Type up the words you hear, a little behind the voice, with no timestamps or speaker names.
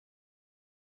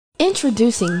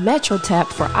Introducing MetroTap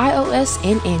for iOS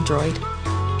and Android.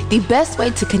 The best way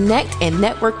to connect and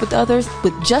network with others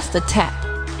with just a tap.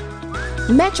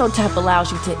 MetroTap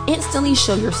allows you to instantly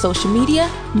show your social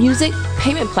media, music,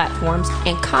 payment platforms,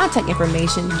 and contact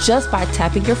information just by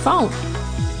tapping your phone.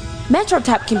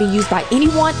 MetroTap can be used by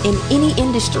anyone in any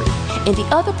industry, and the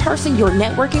other person you're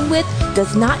networking with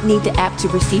does not need the app to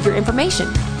receive your information.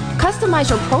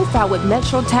 Customize your profile with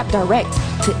MetroTap Direct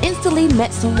to instantly match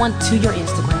someone to your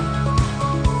Instagram.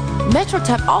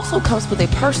 MetroTap also comes with a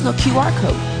personal QR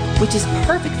code, which is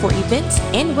perfect for events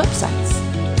and websites.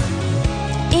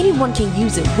 Anyone can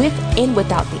use it with and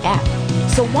without the app,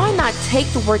 so why not take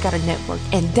the work out of network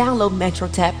and download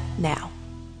MetroTap now?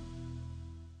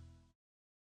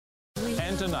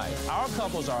 And tonight, our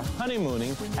couples are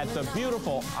honeymooning at the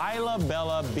beautiful Isla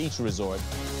Bella Beach Resort.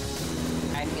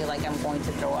 I feel like I'm going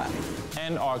to throw up.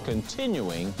 And are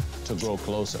continuing to grow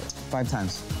closer. 5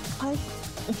 times.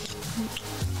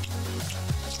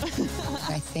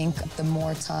 I think the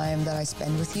more time that I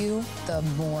spend with you, the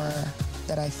more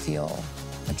that I feel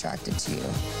attracted to you.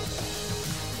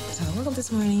 So I woke up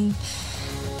this morning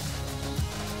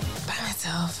by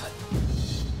myself.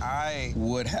 I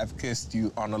would have kissed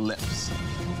you on the lips.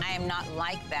 I am not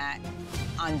like that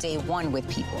on day one with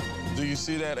people. Do you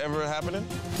see that ever happening?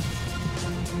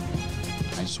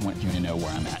 I just want you to know where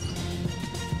I'm at.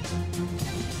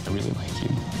 I really like you.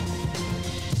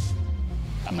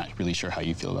 I'm not really sure how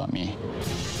you feel about me.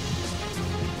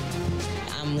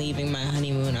 I'm leaving my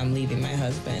honeymoon, I'm leaving my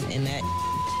husband, and that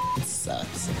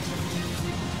sucks.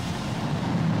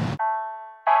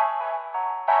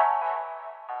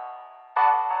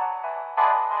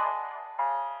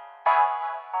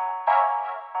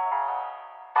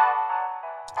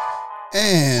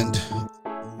 And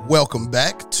welcome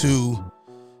back to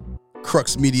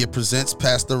Crux Media Presents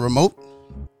Past the Remote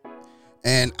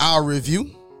and our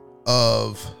review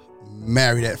of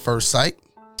Married at First Sight.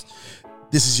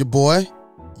 This is your boy,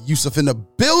 Yusuf, in the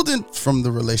building from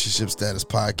the Relationship Status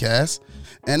Podcast.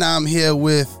 And I'm here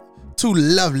with two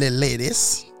lovely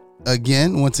ladies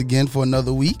once again for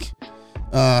another week.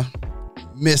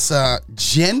 Miss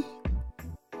Jen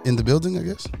in the building, I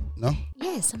guess? No?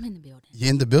 Yes, I'm in the building. You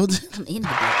in the building? I'm in the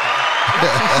building.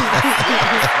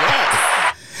 Yes.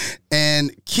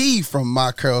 And Key from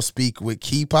My Curl Speak with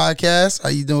Key podcast. How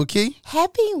you doing, Key?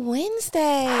 Happy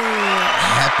Wednesday.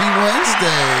 Happy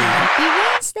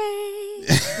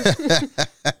Wednesday.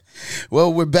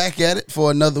 Well, we're back at it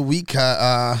for another week.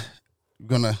 We're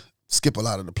going to skip a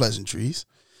lot of the pleasantries.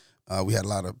 We had a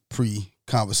lot of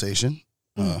pre-conversation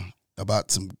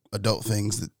about some adult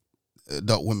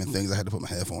women things. I had to put my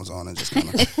headphones on and just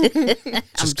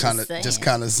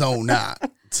kind of zone out.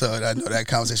 So I know that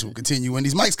conversation will continue when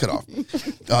these mics cut off.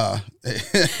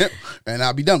 And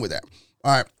I'll be done with that.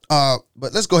 All right.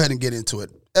 But let's go ahead and get into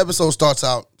it. Episode starts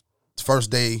out first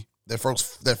day, their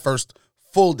first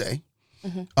full day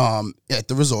at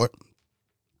the resort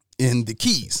in the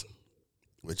Keys,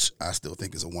 which I still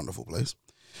think is a wonderful place.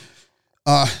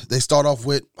 They start off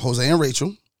with Jose and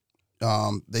Rachel.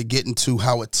 They get into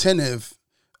how attentive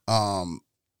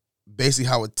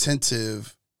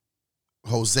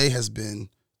Jose has been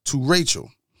to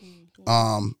Rachel.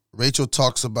 Rachel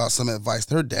talks about some advice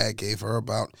that her dad gave her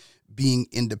about being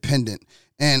independent.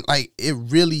 And like, it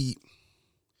really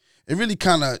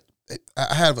kind of,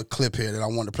 I have a clip here that I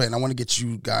want to play, and I want to get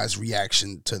you guys'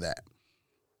 reaction to that.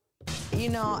 You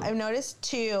know, I've noticed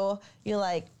too, you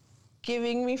like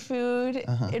giving me food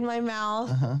in my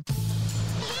mouth.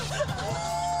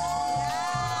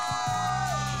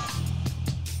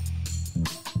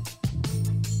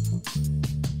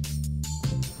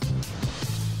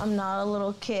 I'm not a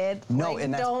little kid. No, like,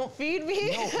 and don't feed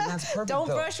me. No, and that's perfect. Don't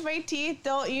though. brush my teeth.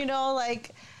 Don't,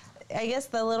 like, I guess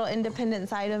the little independent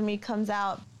side of me comes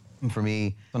out. For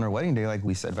me, on our wedding day, like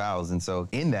we said vows, and so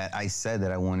in that, I said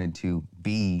that I wanted to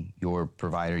be your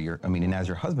provider. And as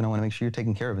your husband, I want to make sure you're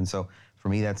taken care of. And so for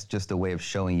me, that's just a way of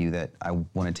showing you that I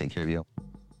want to take care of you.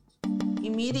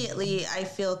 Immediately, I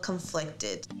feel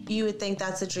conflicted. You would think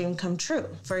that's a dream come true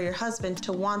for your husband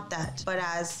to want that. But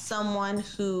as someone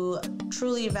who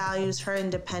truly values her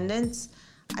independence,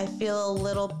 I feel a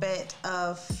little bit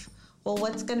of, well,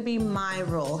 what's going to be my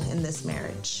role in this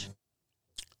marriage?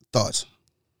 Thoughts?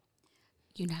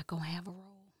 You're not going to have a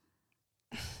role.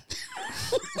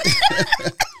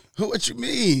 What you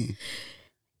mean?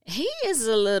 He is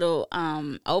a little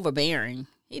overbearing.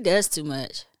 He does too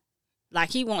much.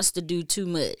 Like, he wants to do too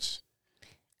much.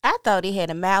 I thought he had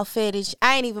a mouth fetish.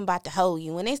 I ain't even about to hold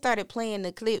you. When they started playing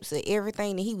the clips of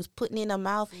everything that he was putting in her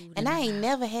mouth, and I ain't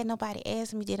never had nobody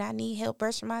ask me, did I need help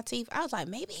brushing my teeth? I was like,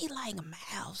 maybe he like a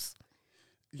mouse.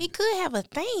 He could have a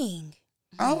thing.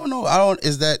 I don't know.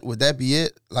 Would that be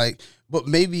it? Like, but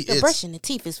maybe the brushing the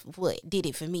teeth is what did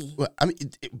it for me. Well, I mean,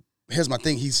 here's my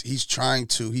thing. He's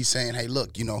saying, hey,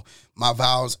 look, during my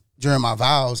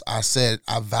vows,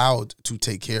 I vowed to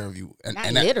take care of you. And,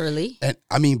 Not literally. And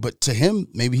I mean, but to him,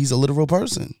 maybe he's a literal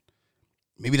person.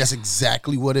 Maybe that's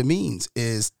exactly what it means,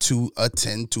 is to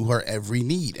attend to her every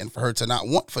need and for her to not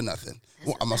want for nothing.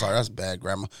 Well, I'm sorry, that's bad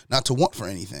grammar. Not to want for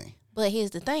anything. But here's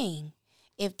the thing.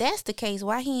 If that's the case,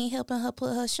 why he ain't helping her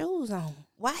put her shoes on?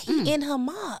 Why he in her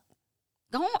mop?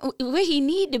 Where he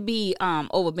need to be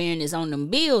overbearing is on them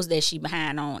bills that she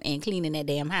behind on and cleaning that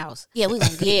damn house. Yeah, we're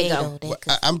going to get there. Well,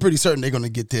 I'm pretty certain they're going to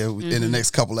get there in the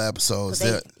next couple of episodes.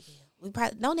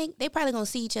 They probably gonna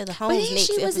see each other home. But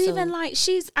she was even like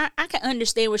I can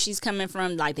understand where she's coming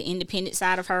from, like the independent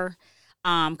side of her,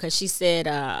 because she said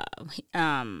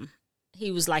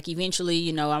he was like,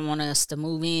 eventually, I want us to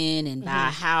move in and buy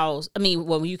a house. I mean,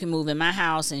 well, you can move in my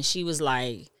house, and she was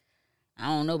like, I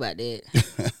don't know about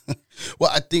that.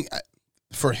 Well, I think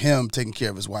for him, taking care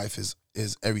of his wife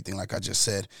is everything, like I just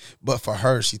said. But for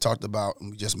her, she talked about, and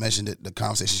we just mentioned it, the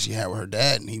conversation she had with her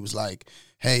dad, and he was like,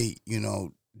 hey,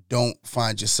 don't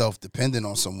find yourself dependent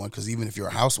on someone, because even if you're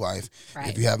a housewife,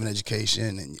 if you have an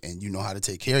education and you know how to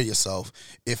take care of yourself,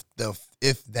 if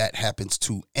that happens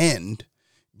to end,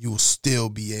 you'll still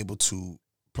be able to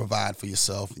provide for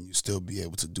yourself and you still be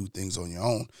able to do things on your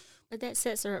own. But that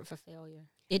sets her up for failure.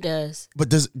 It does. But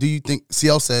do you think,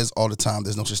 CL says all the time,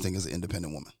 there's no such thing as an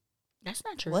independent woman? That's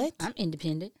not true. What? I'm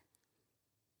independent.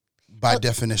 By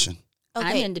definition. Okay.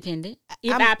 I'm independent.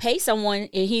 If I pay someone,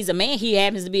 if he's a man, he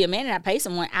happens to be a man, and I pay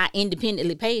someone, I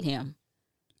independently paid him.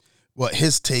 Well,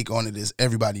 his take on it is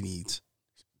everybody needs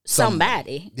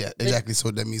somebody. Yeah, exactly.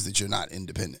 So that means that you're not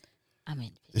independent. I'm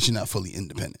independent. That you're not fully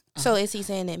independent. So is he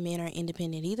saying that men aren't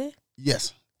independent either?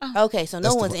 Yes. Okay, so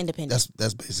no one's independent.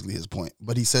 That's basically his point.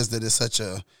 But he says that it's such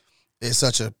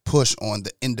a push on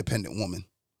the independent woman.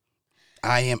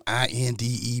 I am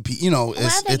INDEP. I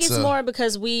think it's more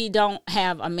because we don't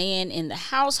have a man in the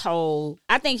household.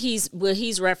 I think what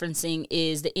he's referencing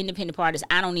is the independent part is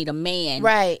I don't need a man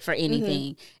for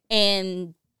anything.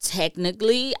 And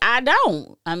technically, I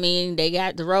don't. I mean, they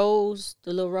got the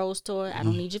little Rose toy. I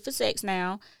don't need you for sex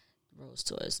now. Rose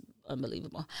toy is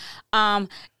unbelievable. And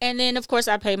then, of course,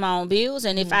 I pay my own bills.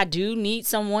 And if I do need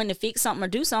someone to fix something or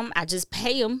do something, I just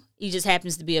pay him. He just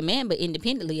happens to be a man, but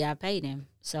independently, I paid him.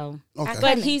 So, but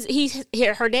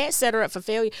her dad set her up for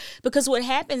failure, because what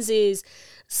happens is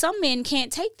some men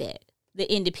can't take that,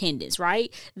 the independence,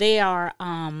 right? They are,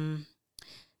 and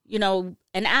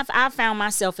I've found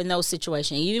myself in those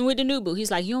situations, even with the new boo.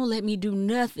 He's like, you don't let me do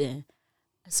nothing.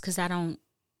 It's because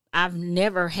I've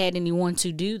never had anyone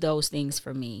to do those things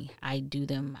for me. I do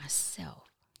them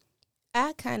myself.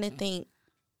 I kind of think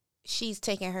she's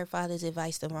taking her father's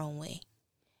advice the wrong way.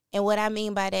 And what I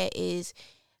mean by that is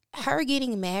her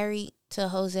getting married to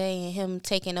Jose and him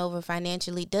taking over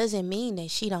financially doesn't mean that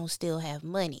she don't still have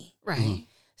money. Right. Mm-hmm.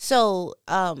 So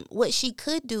what she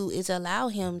could do is allow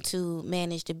him to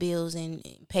manage the bills and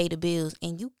pay the bills,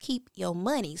 and you keep your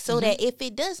money so that if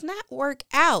it does not work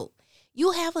out,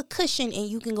 you have a cushion and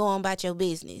you can go on about your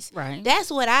business. Right.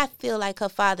 That's what I feel like her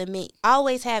father meant.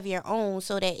 Always have your own,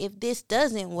 so that if this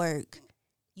doesn't work,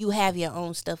 you have your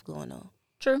own stuff going on.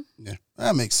 True. Yeah,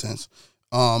 that makes sense.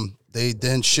 They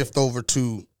then shift over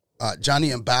to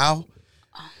Johnny and Bao.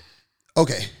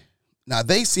 Okay. Now,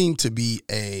 they seem to be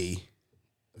a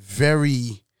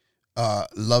very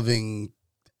loving,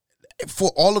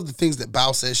 for all of the things that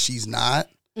Bao says she's not,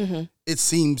 it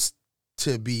seems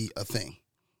to be a thing.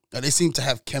 Now, they seem to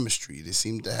have chemistry. They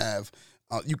seem to have,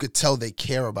 you could tell they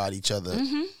care about each other.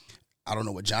 I don't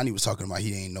know what Johnny was talking about.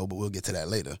 He ain't know, but we'll get to that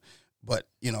later. But,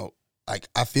 like,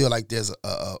 I feel like there's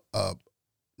a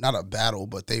not a battle,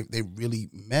 but they really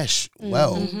mesh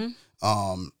well.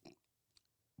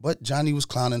 But Johnny was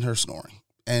clowning her snoring,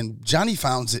 and Johnny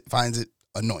finds it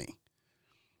annoying.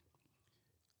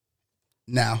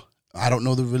 Now, I don't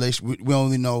know the relation. We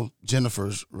only know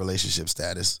Jennifer's relationship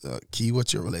status. Key,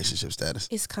 what's your relationship status?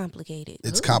 It's complicated.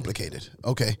 It's complicated.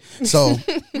 Okay, so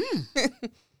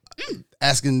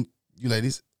asking you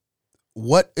ladies,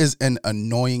 what is an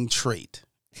annoying trait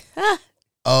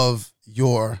of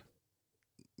your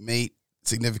mate,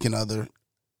 significant other,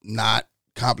 not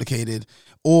complicated,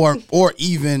 or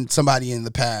even somebody in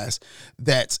the past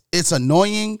it's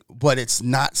annoying, but it's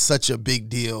not such a big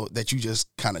deal that you just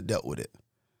kind of dealt with it?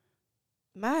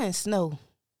 Mine's Snow.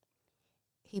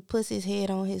 He puts his head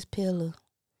on his pillow.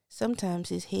 Sometimes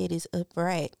his head is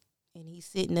upright and he's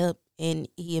sitting up and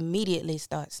he immediately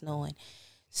starts snoring.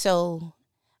 So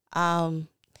I'm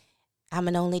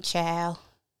an only child.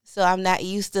 so I'm not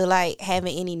used to like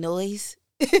having any noise.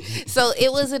 So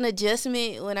it was an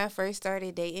adjustment when I first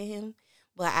started dating him,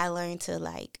 but I learned to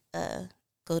like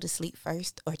go to sleep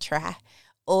first or try,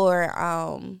 or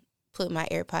put my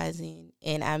AirPods in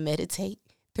and I meditate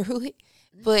through it.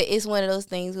 But it's one of those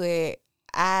things where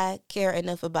I care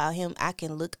enough about him, I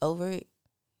can look over it.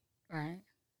 Right.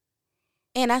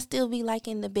 And I still be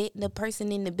liking the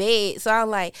person in the bed. So I'm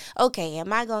like, okay,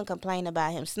 am I going to complain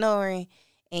about him snoring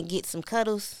and get some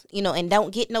cuddles, and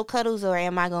don't get no cuddles, or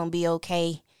am I going to be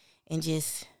okay and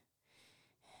just...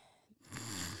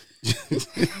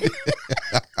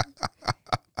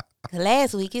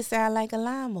 Last week it sounded like a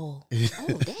lawnmower. Oh,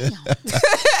 damn. I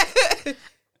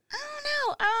don't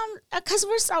know. Because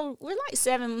we're like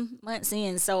 7 months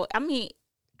in. So, I mean,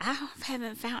 I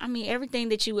haven't found, everything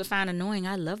that you would find annoying,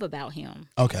 I love about him.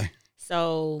 Okay.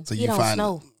 So he don't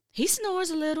snore. He snores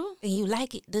a little. And you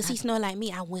like it? Does he snore like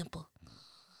me? I whimper.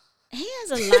 He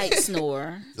has a light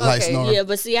snore. Light snore. Yeah,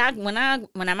 but see, when I'm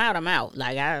out, I'm out.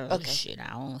 Like, I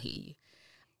don't hear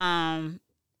you.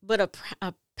 But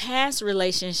a past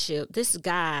relationship, this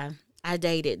guy I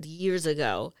dated years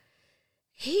ago,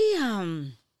 he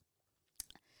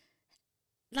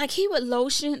he would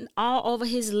lotion all over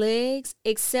his legs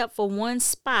except for one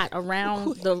spot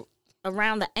around the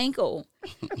ankle.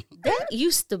 That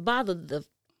used to bother the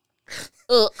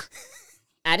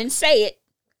I didn't say it.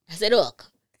 I said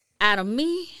out of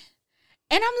me.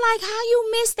 And I'm like, how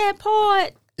you missed that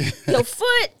part? Your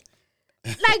foot.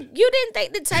 Like, you didn't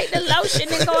think to take the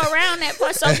lotion and go around that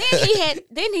part. So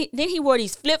then he wore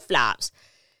these flip flops.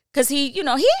 Cause he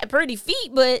had pretty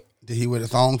feet, but did he wear the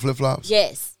thong flip flops?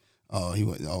 Yes. Oh,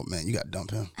 oh man, you got to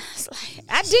dump him.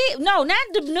 I did. No,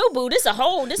 not the new boo. This a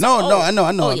whole. No, I know.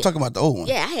 Oh, I'm talking about the old one.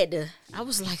 Yeah, I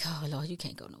was like, oh Lord, you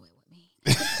can't go nowhere with me.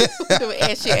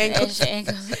 Ash your ankles.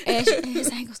 His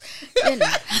ankles. No.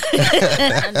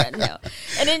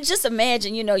 And then just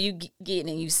imagine, you get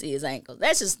and you see his ankles.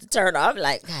 That's just the turn off.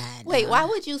 Like, God, wait, why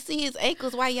would you see his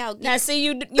ankles? Why y'all get... Now, see,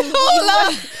 you hold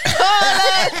on.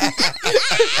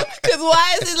 Because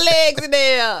why is his legs in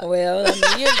there? Well,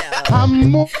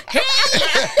 I'm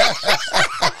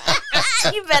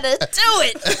you better do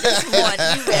it. This one,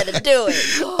 you better do it.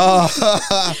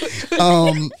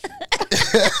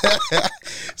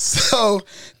 So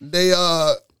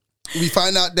we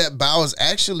find out that Bao is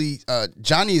actually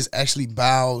Johnny is actually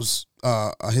Bao's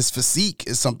his physique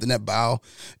is something that Bao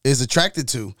is attracted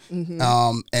to.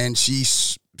 Mm-hmm. And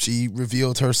she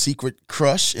revealed her secret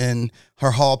crush, and her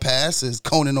hall pass is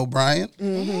Conan O'Brien.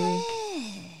 Mm-hmm.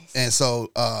 Yes. And so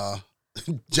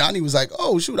Johnny was like,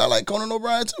 "Oh shoot, I like Conan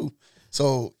O'Brien too."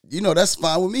 So that's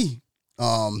fine with me.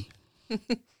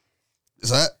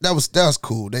 So that was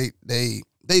cool. They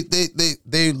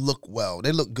look well.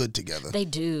 They look good together. They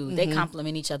do. Mm-hmm. They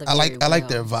complement each other. I like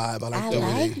their vibe. I like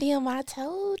them. I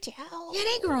told y'all. Yeah,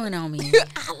 they growing on me.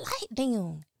 I like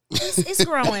them. It's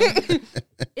growing.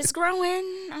 It's growing.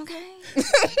 Okay.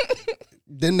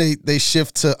 Then they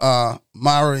shift to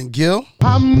Myra and Gil.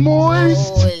 I'm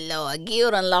moist. Oh Lord,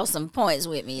 Gil done lost some points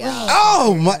with me, y'all.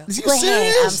 Oh my! You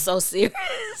serious? I'm so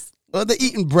serious. Well, they're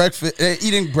eating breakfast,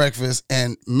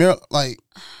 and Mila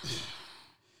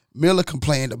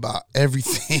complained about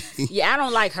everything. Yeah, I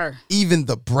don't like her. Even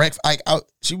the breakfast.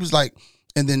 She was like,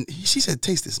 and then she said,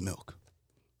 "Taste this milk."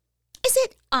 Is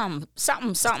it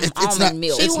something almond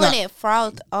milk? She wanted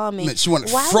frothed almond. She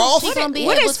wanted Why froth. Was she gonna be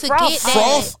able to get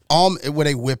froth almond where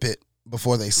they whip it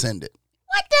before they send it.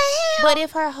 What the hell? But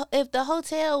if the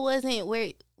hotel wasn't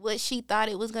where what she thought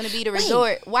it was going to be, the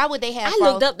resort, why would they have? I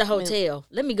looked up the hotel. Milk?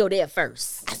 Let me go there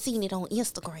first. I seen it on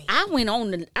Instagram. I went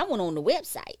on the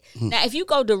website. Mm-hmm. Now, if you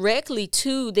go directly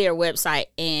to their website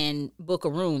and book a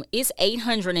room, it's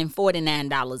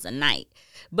 $849 a night.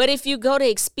 But if you go to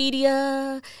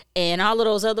Expedia and all of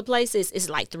those other places, it's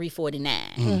like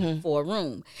 $349 for a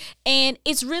room. And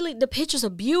it's really, the pictures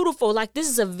are beautiful. Like, this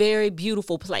is a very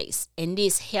beautiful place. And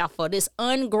this heifer, this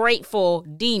ungrateful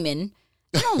demon,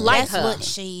 I don't like her. That's what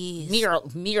she is.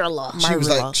 Mirla.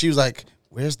 She was like,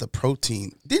 where's the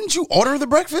protein? Didn't you order the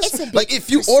breakfast? Like, if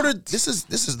you croissant. ordered, this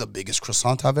is the biggest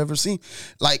croissant I've ever seen.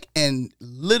 Like, and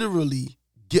literally,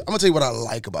 I'm going to tell you what I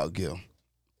like about Gil.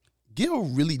 Gil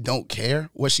really don't care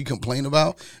what she complained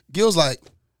about. Gil's like,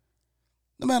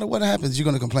 no matter what happens, you're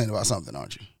going to complain about something,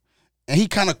 aren't you? And he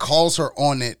kind of calls her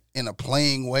on it in a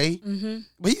playing way. Mm-hmm.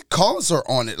 But he calls her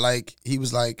on it. Like, he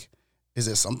was like, is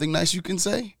there something nice you can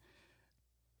say?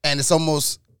 And it's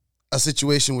almost a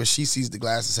situation where she sees the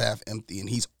glass is half empty and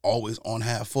he's always on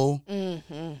half full.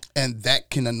 Mm-hmm. And that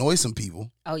can annoy some people.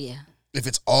 Oh, yeah. If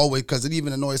it's always, because it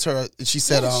even annoys her. She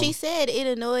said, she said it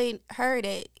annoyed her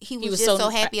that he was just so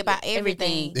happy about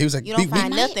everything. He was like, you don't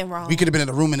find nothing wrong. We could have been in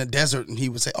a room in the desert, and he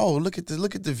would say, "Oh, look at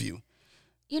the view."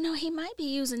 You know, he might be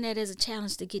using that as a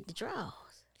challenge to get the draws.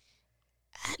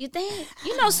 You think?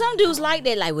 You know, some dudes like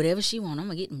that. Like, whatever she want, I'm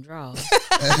gonna get them draws.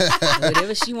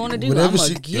 Whatever she want to do, I'm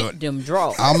gonna get them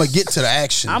draws. I'm gonna get to the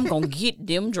action. I'm gonna get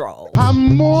them draws.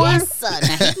 More. Yes, sir. Now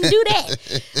he can do that,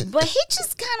 but he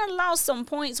just kind of lost some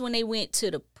points when they went to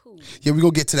the pool. Yeah, we're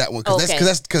gonna get to that one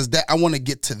because that I want to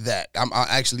get to that. I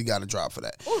actually got a drop for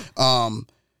that.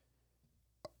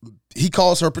 He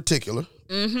calls her particular.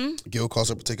 Mm-hmm. Gil calls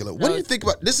her particular. What do you think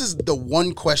about this? Is the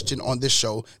one question on this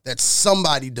show that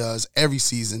somebody does every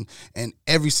season, and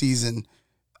every season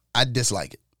I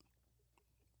dislike it.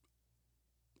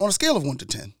 On a scale of 1 to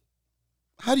 10,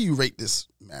 how do you rate this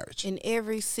marriage? In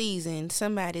every season,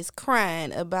 somebody's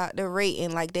crying about the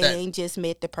rating like they ain't just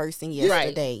met the person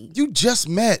yesterday. Right. You just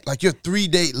met, like you're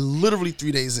literally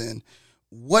 3 days in.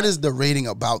 What is the rating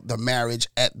about the marriage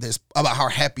about how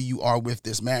happy you are with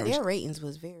this marriage? Their ratings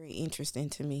was very interesting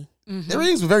to me. Mm-hmm. Their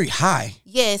ratings were very high.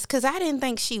 Yes, because I didn't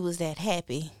think she was that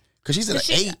happy. Because she said an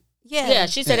 8. Yeah,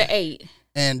 she said an 8.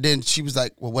 And then she was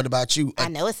like, well, what about you? I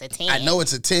know it's a 10. I know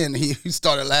it's a 10. He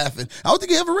started laughing. I don't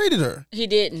think he ever rated her. He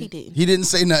didn't. He didn't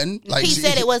say nothing. Like he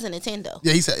said it wasn't a 10, though.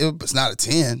 Yeah, he said it's not a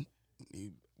 10.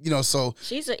 You know, so.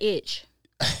 She's an itch.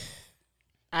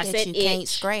 I that said you itch. Can't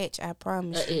scratch, I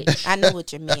promise you. I know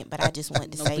what you meant, but I just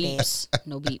wanted to say beeps. That.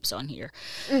 No beeps on here.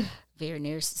 Very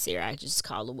necessary. I just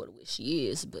call her what she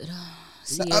is, but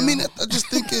I mean, I just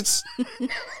think it's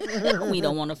we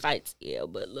don't want to fight,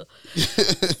 but look.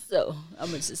 So I'm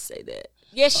gonna just say that.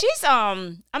 Yeah, she's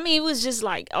I mean, it was just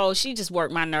like, she just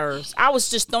worked my nerves. I was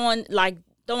just throwing my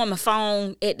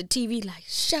phone at the TV, like,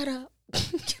 shut up.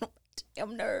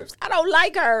 Damn nerves. I don't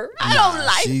like her. I don't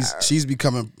like her. She's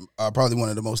becoming probably one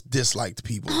of the most disliked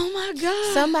people. Oh my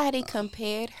God. Somebody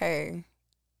compared her.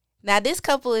 Now, this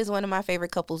couple is one of my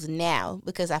favorite couples now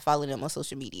because I follow them on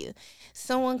social media.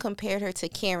 Someone compared her to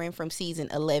Karen from season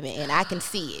 11, and I can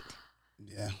see it.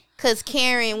 Yeah. Because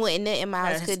Karen wasn't nothing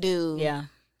Miles could do. Yeah.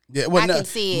 Yeah, well, I can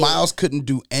see it. Miles couldn't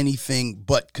do anything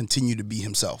but continue to be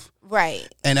himself. Right.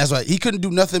 And that's why he couldn't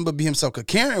do nothing but be himself. Because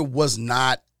Karen was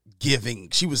not giving.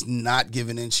 She was not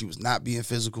giving in. She was not being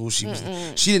physical. She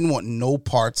didn't want no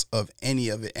parts of any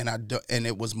of it. And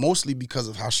it was mostly because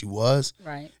of how she was.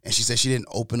 Right. And she said she didn't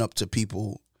open up to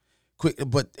people quick.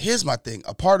 But here's my thing.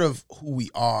 A part of who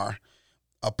we are,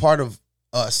 a part of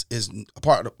us is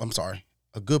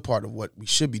a good part of what we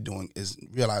should be doing is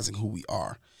realizing who we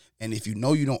are. And if you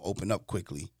know you don't open up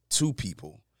quickly to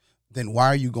people, then why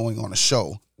are you going on a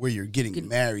show where you're getting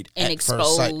married and at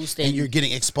first sight and you're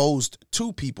getting exposed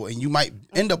to people, and you might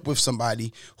end up with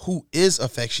somebody who is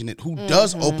affectionate, who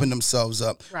does open themselves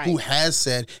up, who has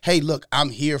said, hey, look,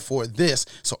 I'm here for this,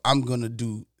 so I'm going to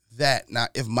do that. Now,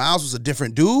 if Miles was a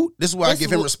different dude, this is why I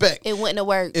give him respect. It wouldn't have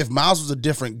worked. If Miles was a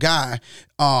different guy,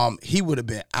 he would have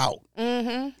been out.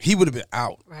 Mm-hmm. He would have been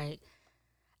out. Right.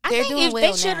 They're I think doing if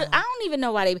well they should, now. I don't even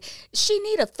know why she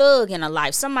need a thug in her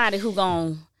life. Somebody who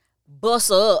gonna bust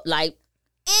her up like,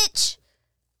 itch.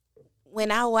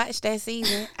 When I watched that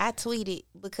season, I tweeted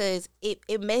because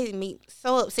it made me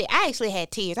so upset. I actually had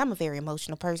tears. I'm a very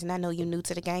emotional person. I know you're new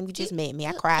to the game. You just met me.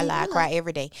 I cry a lot. I cry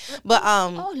every day. But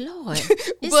oh Lord,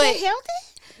 is that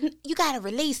healthy? You gotta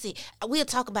release it. We'll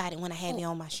talk about it when I have you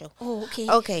on my show. Oh, okay.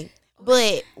 Okay.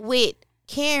 But with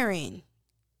Karen,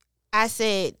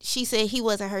 she said he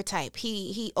wasn't her type.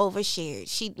 He overshared.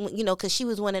 She, because she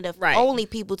was one of the only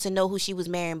people to know who she was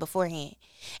marrying beforehand.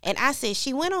 And I said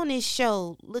she went on this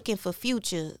show looking for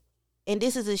Future, and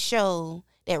this is a show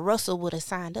that Russell would have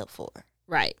signed up for.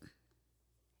 Right.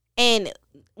 And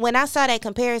when I saw that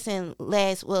comparison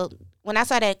last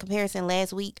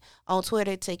week on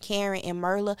Twitter to Karen and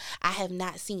Merla, I have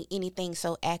not seen anything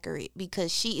so accurate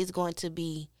because she is going to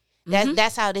be.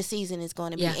 That's how this season is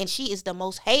going to be. Yeah. And she is the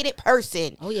most hated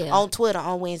person on Twitter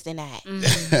on Wednesday night.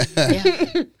 Mm-hmm.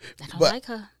 Yeah. I don't like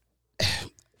her.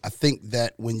 I think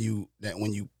that when you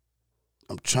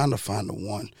I'm trying to find the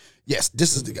one. Yes,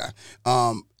 this is the guy.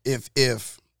 If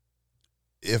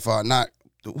not,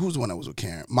 who's the one that was with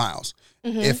Karen? Miles.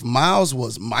 Mm-hmm. If Miles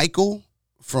was Michael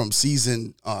from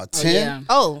season 10.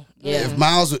 If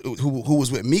Miles who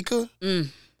was with Mika,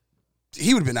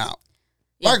 he would have been out.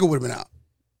 Yeah. Michael would have been out.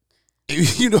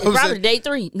 You know what I'm probably saying? day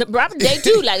 3. Probably day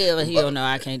 2. Like, hell no,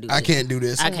 I can't do this. I can't do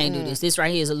this. I can't do this. This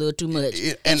right here is a little too much.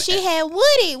 And she had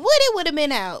Woody. Woody would have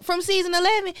been out from season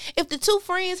 11 if the two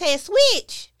friends had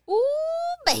switched. Ooh,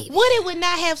 baby. Woody would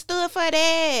not have stood for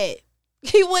that.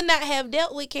 He would not have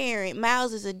dealt with Karen.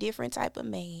 Miles is a different type of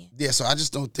man. Yeah, so I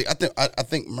just don't think. I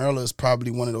think Marla is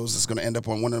probably one of those that's going to end up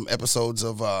on one of them episodes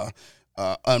of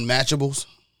Unmatchables.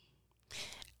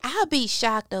 I'll be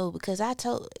shocked though because I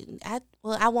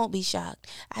won't be shocked.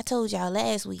 I told y'all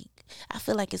last week. I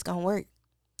feel like it's gonna work.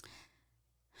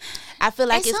 I feel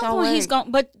like it's gonna work.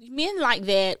 But men like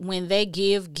that, when they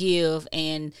give,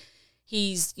 and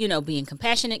he's, being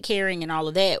compassionate, caring, and all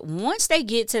of that. Once they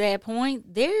get to that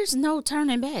point, there's no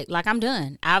turning back. Like, I'm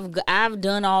done. I've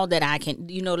done all that I can.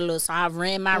 So I've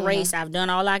ran my race. I've done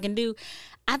all I can do.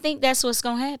 I think that's what's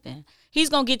gonna happen. He's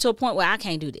gonna get to a point where I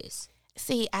can't do this.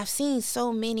 See, I've seen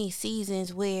so many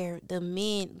seasons where the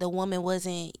woman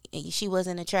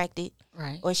wasn't attracted,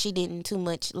 right? Or she didn't too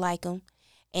much like him,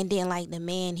 and then like the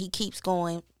man, he keeps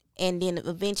going. And then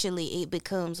eventually it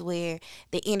becomes where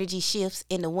the energy shifts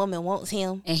and the woman wants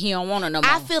him. And he don't want her no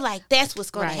more. I feel like that's what's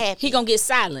going to happen. He going to get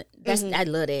silent. I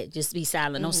love that. Just be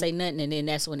silent. Don't say nothing. And then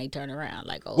that's when they turn around.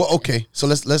 Like, oh. Well, okay. So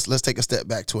let's take a step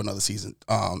back to another season.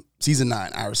 Season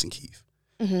 9, Iris and Keith.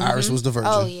 Iris was the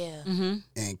virgin. Oh, yeah.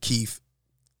 And Keith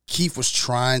was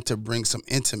trying to bring some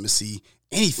intimacy.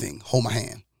 Anything. Hold my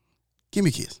hand. Give me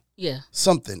a kiss. Yeah.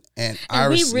 Something. And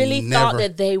Iris we really thought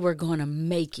that they were going to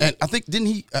make it. And I think, didn't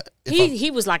he?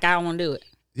 He was like, I don't want to do it.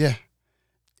 Yeah.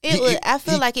 I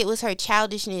feel like it was her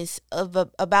childishness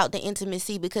about the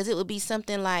intimacy, because it would be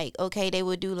something like, okay, they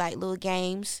would do like little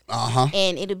games,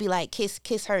 and it would be like kiss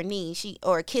her knee,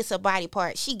 or kiss her body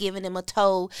part. She giving him a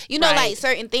toe, like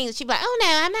certain things. She'd be like, oh no,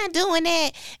 I'm not doing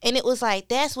that. And it was like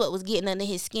that's what was getting under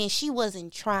his skin. She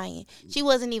wasn't trying. She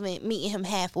wasn't even meeting him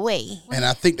halfway. And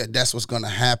I think that's what's going to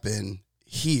happen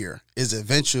here is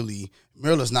eventually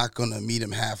Mirla's not going to meet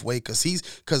him halfway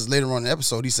because later on in the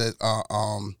episode he said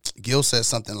Gil says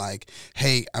something like,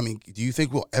 hey, I mean, do you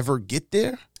think we'll ever get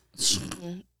there?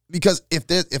 Because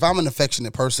if I'm an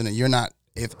affectionate person and you're not,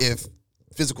 if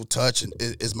physical touch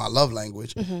is my love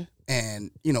language,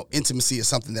 and intimacy is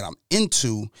something that I'm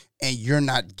into, and you're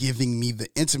not giving me the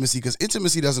intimacy, because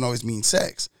intimacy doesn't always mean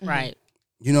sex, right?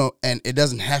 And it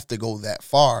doesn't have to go that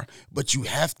far, but you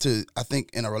have to, I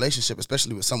think, in a relationship,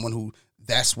 especially with someone who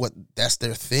that's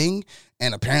their thing,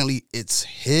 and apparently it's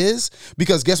his,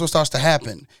 because guess what starts to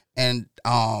happen? And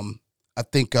I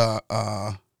think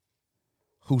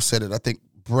who said it? I think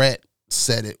Brett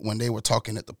said it when they were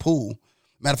talking at the pool.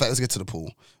 Matter of fact, let's get to the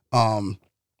pool.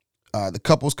 The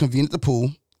couples convene at the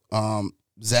pool.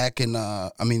 Zach and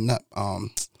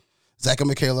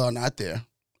Michaela are not there,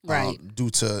 right? Due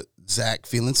to Zach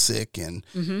feeling sick, and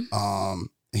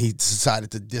he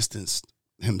decided to distance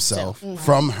himself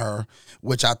from her,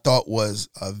 which I thought was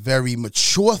a very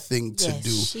mature thing to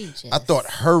do. I thought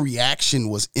her reaction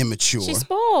was immature. She's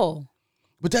spoiled.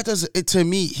 But that doesn't, to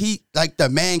me, he, like, the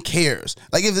man cares.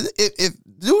 Like, if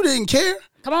dude didn't care.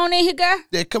 Come on in here, girl.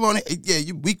 Yeah, come on in.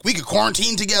 Yeah, we could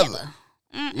quarantine together.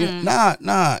 Yeah,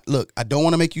 nah. Look, I don't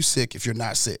want to make you sick if you're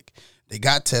not sick. They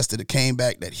got tested. It came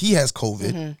back that he has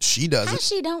COVID. She doesn't. How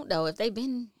she don't, though, if they've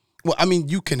been. Well, I mean,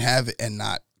 you can have it and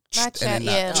not. My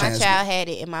child had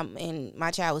it, and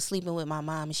my child was sleeping with my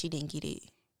mom, and she didn't get it.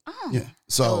 Oh. Yeah.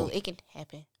 So it can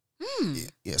happen.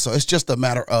 Yeah. So it's just a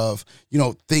matter of,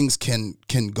 things can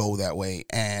go that way.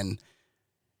 And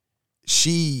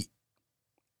she's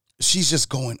just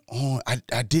going on.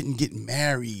 I didn't get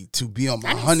married to be on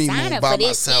my honeymoon by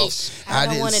myself. I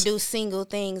don't want to do single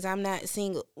things. I'm not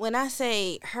single. When I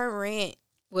say her rant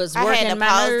was I working, had to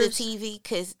pause the TV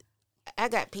because I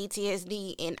got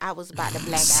PTSD and I was about to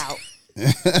black out.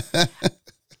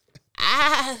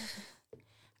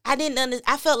 I didn't understand.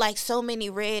 I felt like so many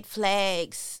red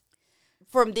flags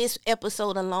from this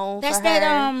episode alone. That's for her.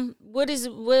 that. What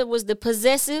was the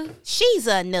possessive? She's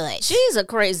a nut. She's a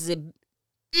crazy.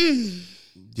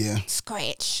 Yeah.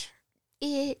 Scratch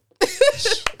it.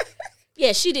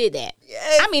 Yeah, she did that.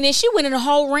 Yes. I mean, and she went in a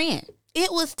whole rant.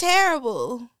 It was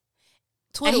terrible.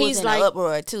 Twitter was in an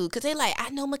uproar too, because they like, I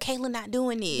know Michaela not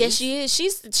doing this. Yeah, she is.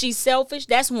 She's selfish.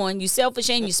 That's one. You selfish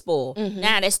and you spoil.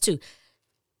 Nah, that's two.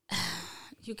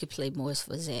 You could play moist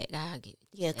for Zach. I'll give it.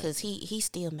 Yeah, because he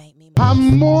still made me.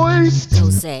 I'm moist. Go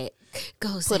Zach.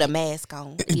 Go Zach. Put a mask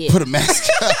on. Yeah. Put a mask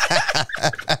on.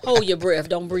 Hold your breath.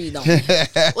 Don't breathe on me.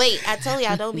 Wait, I told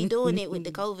y'all don't be doing it with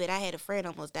the COVID. I had a friend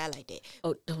almost die like that.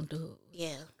 Oh, don't do it.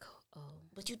 Yeah.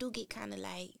 But you do get kind of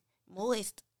like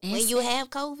moist when you have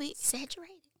COVID.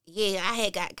 Saturated. Yeah, I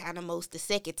had got kind of moist the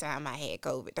second time I had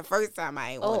COVID. The first time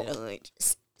I ain't wanted a hunch.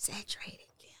 Saturated.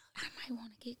 I might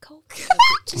want to get COVID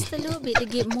just a little bit to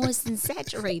get moist and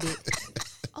saturated.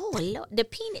 Oh, Lord, the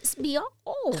peanuts be all.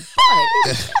 Oh, boy.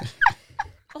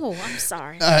 Oh, I'm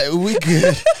sorry. All right, we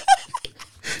good.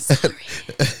 Sorry.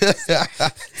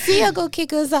 Sia go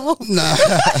kick us off. Nah.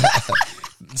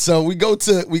 So we go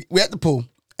to we at the pool,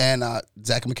 and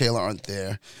Zach and Michaela aren't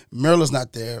there. Marilla's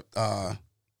not there.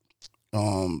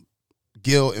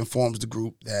 Gil informs the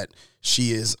group that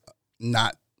she is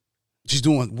not. She's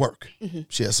doing work. Mm-hmm.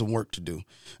 She has some work to do.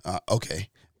 Okay,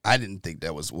 I didn't think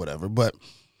that was whatever, but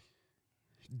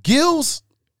Gil's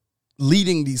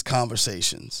leading these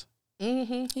conversations.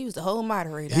 Mm-hmm. He was the whole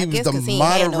moderator. He was the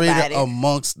moderator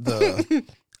amongst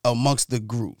the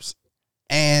groups,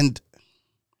 and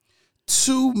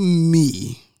to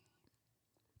me,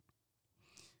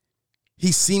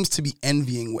 he seems to be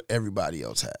envying what everybody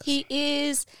else has. He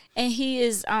is, and he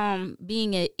is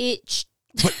being an itch.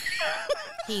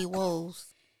 He was.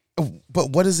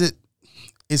 But what is it?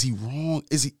 Is he wrong?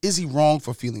 Is he wrong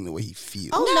for feeling the way he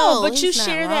feels? Oh no, but you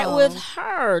share that with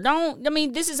her.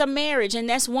 This is a marriage, and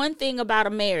that's one thing about a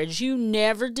marriage. You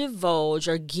never divulge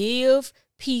or give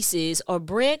pieces or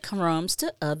breadcrumbs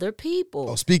to other people.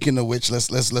 Oh, speaking of which,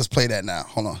 let's play that now.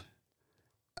 Hold on.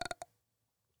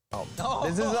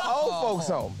 This is an old folks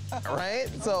home, right?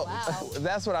 So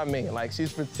that's what I mean. Like,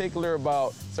 she's particular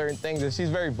about certain things, and she's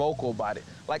very vocal about it.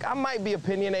 Like, I might be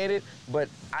opinionated, but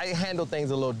I handle things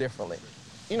a little differently.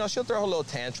 You know, she'll throw her little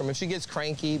tantrum if she gets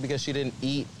cranky because she didn't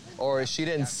eat or she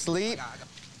didn't sleep.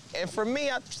 And for me,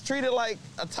 I treat it like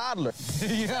a toddler.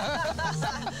 You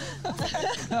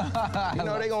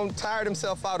know, they're gonna tire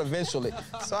themselves out eventually.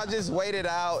 So I just wait it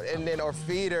out or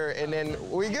feed her, and then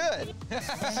we good.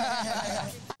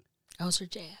 Those are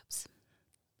jabs.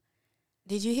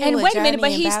 Did you hear? And what wait Johnny a minute,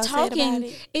 but and he's Bao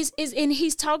talking and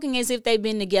he's talking as if they've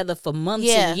been together for months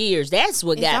and years. That's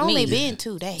what got me. It's only been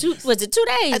 2 days. Was it 2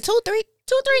 days? 2-3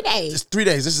 days. It's 3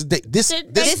 days. This is day 3. This is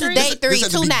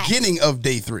the beginning of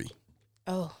day 3.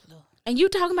 Oh. And you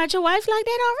talking about your wife like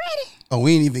that already? Oh,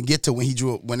 we didn't even get to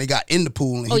when they got in the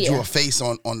pool and he drew a face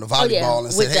on the volleyball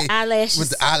and said, "Hey," with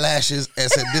the eyelashes,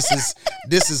 and said,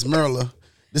 "This is Merla.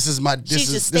 This is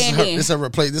her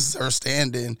replace. This is her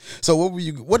stand-in." So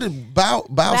what did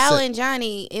Bao say? And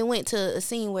Johnny, it went to a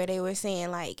scene where they were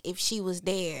saying, like, if she was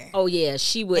there. Oh yeah,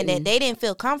 she would. And that they didn't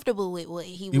feel comfortable with what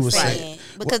he was saying.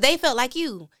 Because they felt like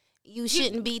you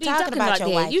shouldn't be talking about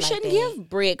your wife. You shouldn't give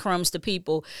breadcrumbs to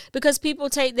people, because people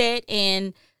take that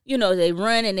and, you know, they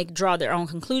run and they draw their own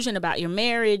conclusion about your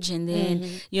marriage, and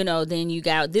then then you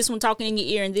got this one talking in your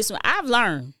ear and this one. I've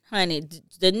learned, honey,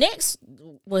 the next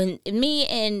when me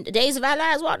and Days of Our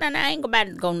Lives walk down, I ain't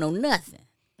gonna know nothing,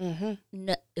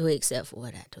 except for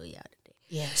what I told y'all today.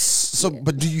 Yes. So,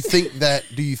 but do you think that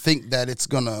it's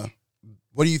gonna?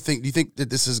 What do you think? Do you think that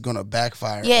this is going to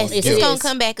backfire? Yes, it's going to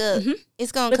come back up. Mm-hmm.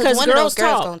 It's going because one of those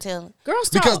girls going to tell them. Girls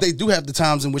talk. Because they do have the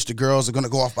times in which the girls are going to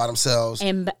go off by themselves.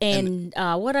 And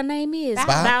what her name is?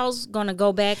 Bao's going to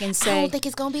go back and say. I don't think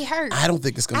it's going to be her. I don't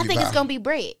think it's going to be. I think it's going to be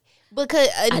Brett. Because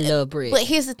I love Brett. But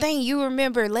here's the thing: you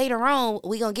remember later on,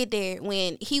 we gonna get there,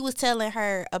 when he was telling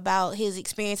her about his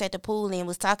experience at the pool and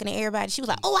was talking to everybody. She was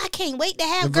like, "Oh, I can't wait to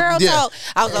have girl talk."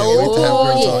 I was like,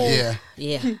 "Oh,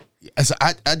 yeah." So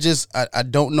I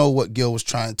don't know what Gil was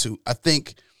trying to. I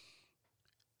think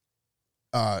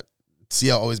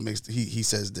CL always makes he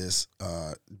says this: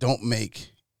 don't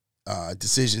make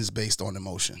decisions based on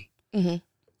emotion. Mm-hmm.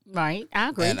 Right, I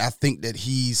agree. And I think that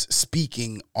he's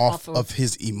speaking off of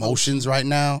his emotions right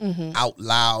now, out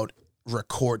loud,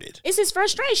 recorded. It's his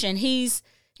frustration. He's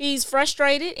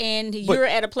frustrated, and you're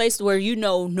at a place where you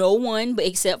know no one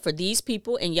except for these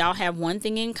people, and y'all have one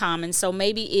thing in common. So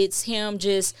maybe it's him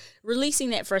just releasing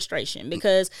that frustration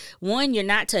because, one, you're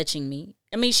not touching me.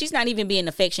 I mean, she's not even being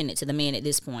affectionate to the man at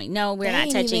this point. No, we're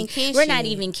not touching. We're not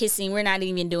even kissing. We're not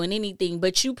even doing anything.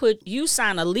 But you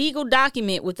sign a legal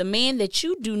document with a man that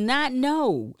you do not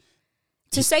know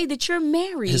to say that you're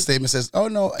married. His statement says, "Oh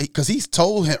no," because he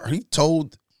told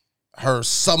her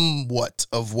somewhat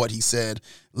of what he said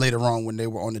later on when they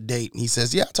were on the date. And he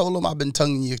says, "Yeah, I told him I've been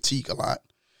tonguing your cheek a lot."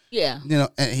 Yeah, you know,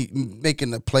 and he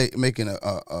making a point of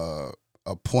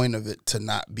it to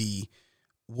not be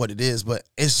what it is, but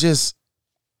it's just.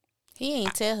 He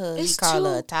ain't tell her he called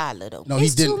her a toddler, though. No, he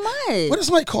didn't. Too much. What if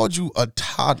somebody called you a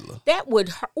toddler? That would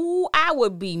hurt. Ooh, I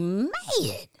would be mad.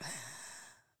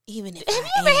 Even if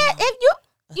have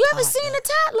you ever seen a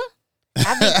toddler?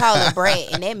 I've been called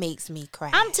Brett, and that makes me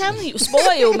cry. I'm telling you,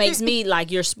 spoiled makes me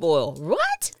like you're spoiled.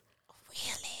 What?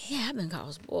 Really? Yeah, I've been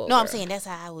called spoiled. No, I'm saying that's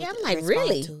how I would. Yeah, I'm like,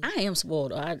 really? I am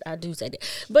spoiled. I do say that.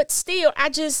 But still,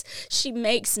 she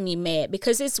makes me mad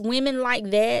because it's women like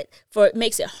that it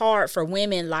makes it hard for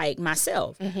women like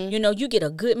myself. You know, you get a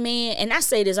good man, and I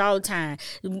say this all the time.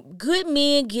 Good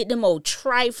men get them old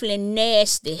trifling,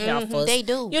 nasty heifers. They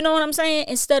do. You know what I'm saying?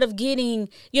 Instead of getting,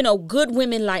 you know, good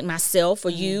women like myself or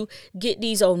you, get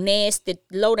these old nasty,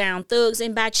 low-down thugs,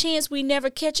 and by chance, we never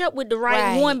catch up with the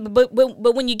right one. But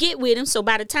when you get with him, so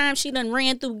by the time she done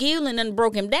ran through Gil and done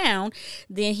broke him down,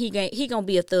 then he gonna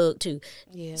be a thug too.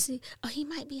 Yeah. See, he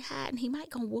might be hiding. He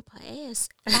might gonna whoop her ass.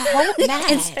 I hope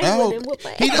not. And stay with him, whoop her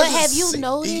ass. But have you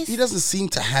noticed? He doesn't seem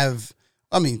to have.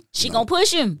 I mean, she gonna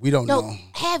push him. We don't know.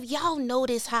 Have y'all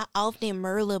noticed how often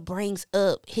Merla brings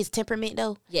up his temperament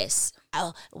though? Yes.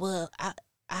 Oh well,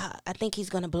 I think he's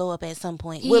gonna blow up at some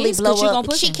point. Will he blow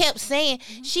up? She kept saying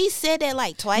she said that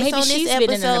like twice Maybe on this she's episode.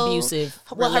 Been in an abusive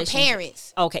well, her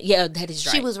parents. Okay, yeah, that is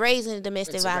right. She was raised in a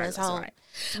domestic violence home. Right.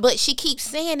 But she keeps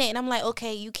saying that, and I'm like,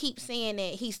 okay, you keep saying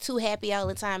that he's too happy all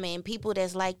the time, and people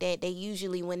that's like that, they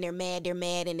usually when they're mad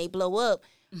and they blow up.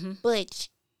 But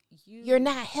you're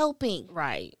not helping,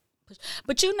 right?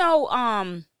 But you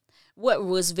know, what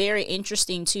was very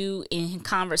interesting too in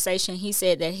conversation, he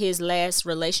said that his last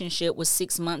relationship was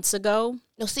 6 months ago.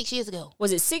 No, 6 years ago.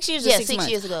 Was it 6 years or 6 months?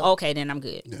 6 years ago. Okay, then I'm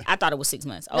good. Yeah. I thought it was 6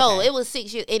 months. Okay. No, it was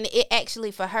 6 years. And it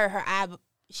actually, for her eye,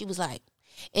 she was like,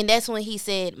 and that's when he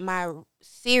said my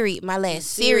last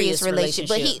serious relationship.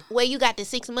 But where you got the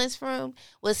 6 months from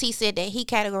was he said that he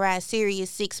categorized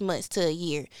serious 6 months to a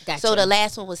year. Gotcha. So the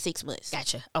last one was 6 months.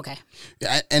 Gotcha. Okay.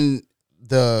 Yeah, and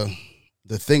the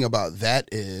thing about that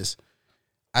is,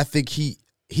 I think he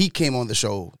came on the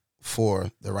show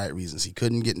for the right reasons. He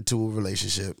couldn't get into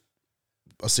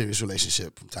a serious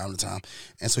relationship from time to time.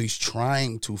 And so he's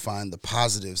trying to find the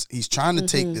positives. He's trying to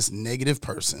take this negative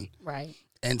person. Right.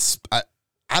 And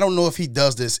I don't know if he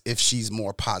does this if she's a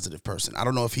more positive person. I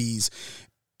don't know if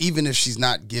even if she's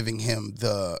not giving him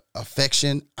the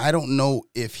affection, I don't know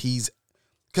if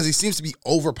because he seems to be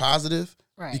over positive.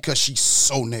 Right. Because she's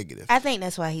so negative. I think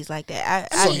that's why he's like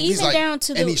that. He's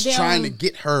trying to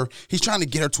get her. He's trying to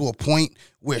get her to a point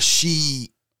where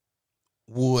she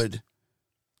would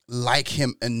like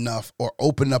him enough or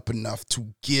open up enough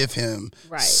to give him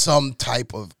some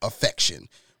type of affection,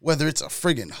 whether it's a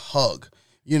friggin' hug,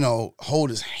 you know, hold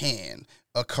his hand,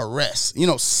 a caress, you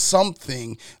know,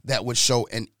 something that would show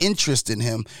an interest in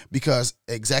him. Because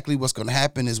exactly what's going to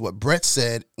happen is what Brett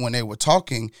said when they were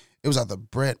talking. It was either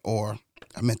Brett or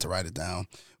I meant to write it down,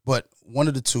 but one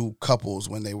of the two couples,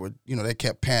 when they were, you know, they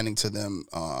kept panning to them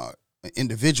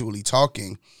individually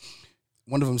talking.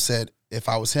 One of them said, if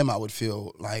I was him, I would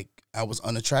feel like I was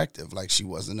unattractive, like she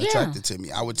wasn't attracted to me.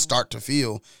 I would start to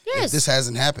feel, if this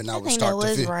hasn't happened, I would start to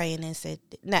feel. I think that was Ryan that said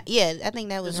that. I think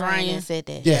that was Ryan that said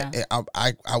that. Yeah,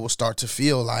 I will start to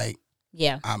feel like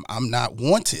I'm not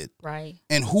wanted. Right.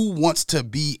 And who wants to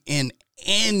be in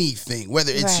anything,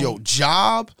 whether it's your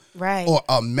job or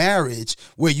a marriage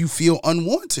where you feel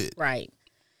unwanted. Right.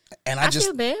 And I just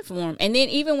feel bad for him. And then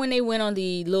even when they went on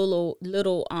the little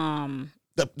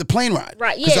the plane ride.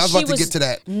 Right. Yeah. I was about to get to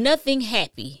that. Nothing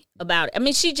happy about it. I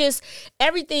mean,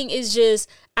 everything is just,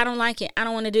 I don't like it. I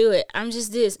don't want to do it. I'm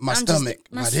just this. My stomach.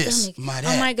 My this. My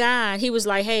that. Oh my God. He was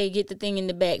like, hey, get the thing in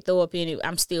the back, throw up in it.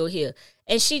 I'm still here.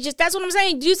 And that's what I'm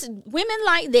saying. Just women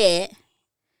like that.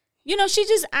 You know,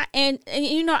 I'm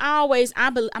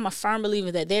a firm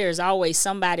believer that there is always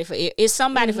somebody for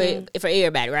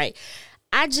everybody, right?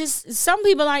 Some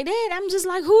people like that, I'm just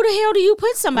like, who the hell do you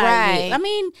put somebody with? I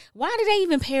mean, why do they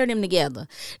even pair them together?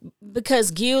 Because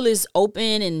Gil is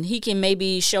open and he can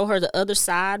maybe show her the other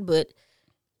side, but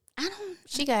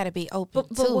she got to be open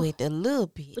to it a little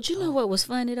bit. But you know what was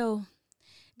funny though?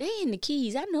 They in the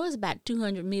Keys. I know it's about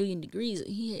 200 million degrees.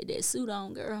 He had that suit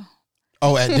on, girl.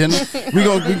 Oh, at dinner? we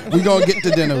gonna get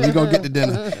to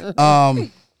dinner.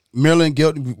 Marilyn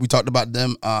Guilt, we talked about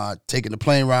them taking the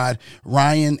plane ride.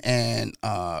 Ryan and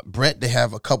Brett, they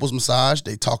have a couples massage.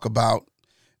 They talk about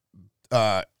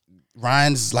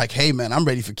Ryan's like, hey man, I'm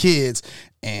ready for kids.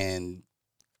 And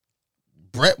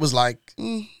Brett was like,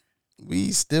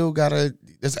 we still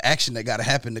there's action that gotta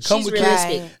happen to come with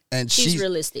realistic. Kids. And she's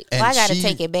realistic. Well, I gotta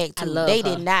take it back too. They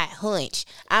did not hunch.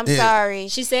 I'm sorry.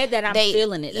 She said that I'm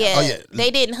feeling it. Yeah, they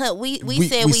didn't hunt. We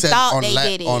said we thought they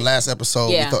did it. On last episode,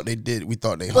 we thought they did. We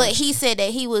thought they hunched. But he said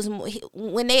that he was,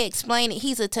 when they explained it,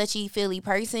 he's a touchy-feely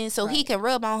person, so he can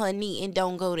rub on her knee and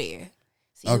don't go there.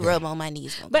 So you rub on my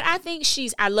knees. But I think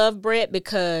I love Brett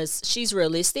because she's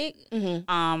realistic.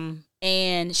 Mm-hmm.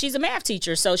 And she's a math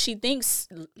teacher, so she thinks,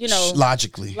 you know,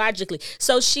 logically.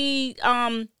 So she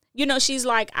you know, she's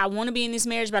like, I want to be in this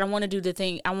marriage, but I want to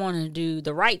do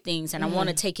the right things, and I want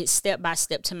to take it step by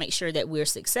step to make sure that we're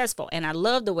successful. And I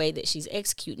love the way that she's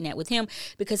executing that with him,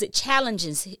 because it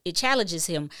challenges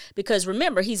him. Because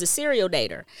remember, he's a serial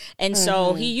dater, and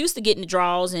so he used to get in the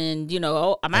draws and, you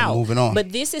know, I'm out. Moving on.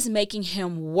 But this is making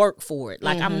him work for it.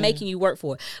 Like, I'm making you work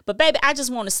for it. But baby, I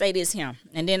just want to say this him,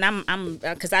 and then I'm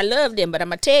because I love them, but I'm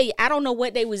gonna tell you, I don't know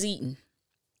what they was eating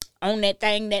on that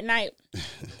thing that night.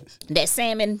 That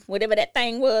salmon, whatever that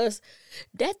thing was,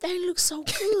 that thing looked so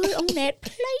good on that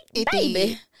plate,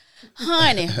 baby.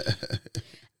 Honey,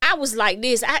 I was like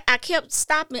this. I kept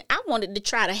stopping. I wanted to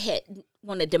try to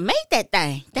make that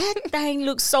thing. That thing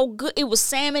looked so good. It was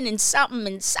salmon and something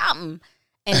and something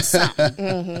and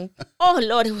something. Oh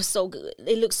Lord, it was so good.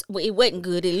 It wasn't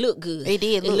good. It looked good. It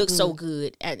did. It looked so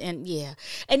good. And yeah.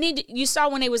 And then you saw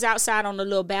when they was outside on the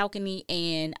little balcony,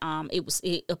 and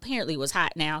it apparently was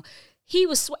hot now. He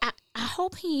was. I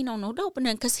hope he ain't on no dope or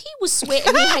nothing, because he was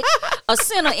sweating like a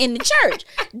sinner in the church.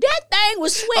 That thing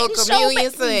was sweating so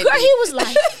bad. Girl, he was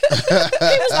like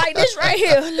this right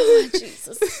here. Lord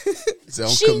Jesus. It's on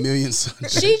Chameleon Sunday.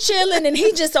 She chilling, and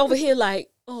he just over here like,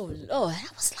 oh Lord. I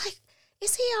was like,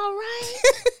 is he all right?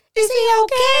 Is he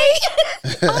okay?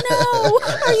 Oh no.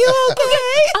 Are you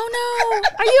okay? Oh no.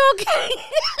 Are you okay?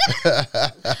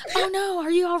 Oh no.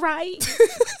 Are you all right?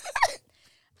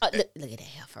 Look at that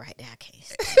heifer right there. I can't.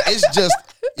 It's just,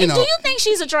 you know. Do you think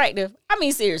she's attractive? I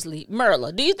mean, seriously,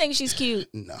 Merla, do you think she's cute?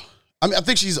 No. I mean, I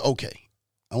think she's okay.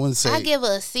 I wouldn't say. I give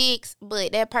her a 6,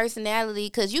 but that personality,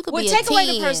 because you could be a 10. Take away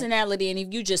the personality, and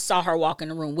if you just saw her walk in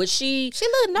the room, would she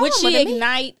would she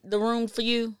ignite the room for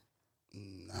you?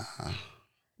 Nah.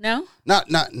 No?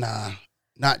 Nah.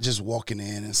 Not just walking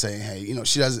in and saying, hey, you know,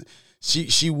 she doesn't,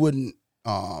 she wouldn't,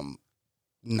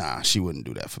 nah, she wouldn't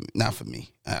do that for me. Not for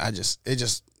me. It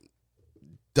just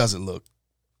doesn't look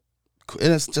cool.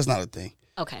 It's just not a thing.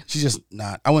 Okay. She's just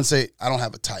not. I wouldn't say, I don't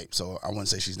have a type, so I wouldn't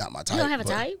say she's not my type. You don't have a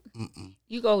type? Mm-mm.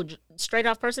 You go straight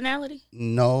off personality?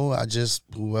 No, I just,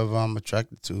 whoever I'm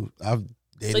attracted to. I've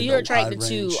dated. So you're attracted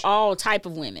to all type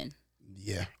of women?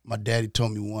 Yeah. My daddy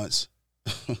told me once,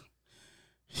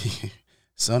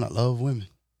 son, I love women.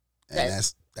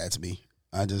 And that's me.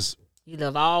 You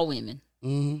love all women.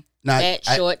 Mm-hmm. Fat,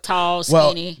 short, tall,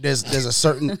 skinny. Well, there's a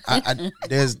certain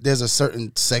there's a certain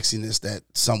sexiness that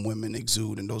some women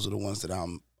exude, and those are the ones that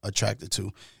I'm attracted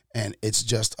to, and it's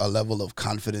just a level of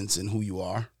confidence in who you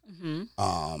are.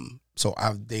 Mm-hmm. So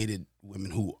I've dated women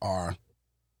who are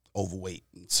overweight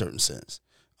in a certain sense.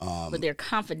 But they're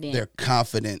confident. They're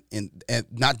confident and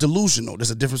not delusional. There's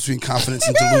a difference between confidence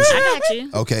and delusion. I got you.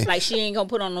 Okay. Like she ain't gonna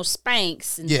put on no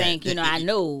Spanx and think, you know, I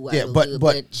know. Yeah,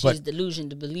 but she's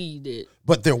delusional to believe that.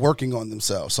 But they're working on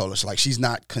themselves. So it's like she's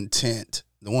not content.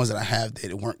 The ones that I have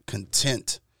dated weren't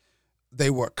content. They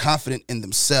were confident in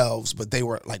themselves, but they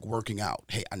were like working out.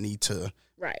 Hey, I need to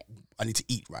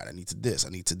eat right. I need to this. I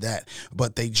need to that.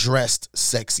 But they dressed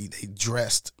sexy. They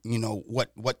dressed, you know, what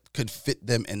could fit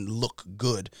them and look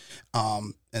good.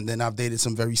 And then I've dated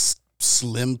some very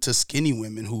slim to skinny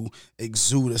women who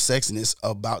exude a sexiness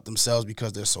about themselves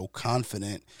because they're so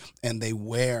confident, and they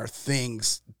wear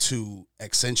things to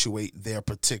accentuate their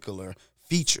particular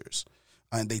features.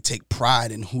 And they take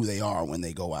pride in who they are when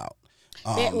they go out.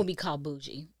 That would be called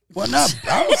bougie. Well, no,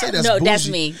 I would say that's no, bougie. That's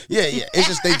me. Yeah. It's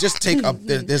just they just take up.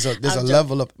 There's a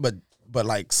level of, but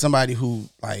like somebody who,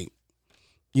 like,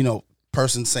 you know,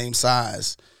 person same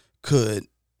size could,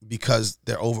 because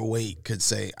they're overweight, could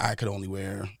say I could only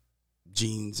wear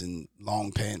jeans and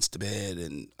long pants to bed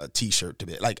and a t-shirt to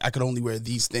bed. Like I could only wear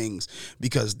these things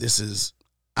because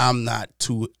I'm not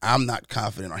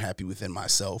confident or happy within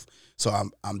myself. So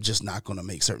I'm just not going to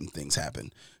make certain things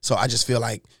happen. So I just feel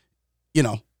like, you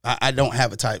know, I don't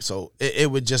have a type, so it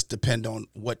would just depend on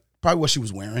what she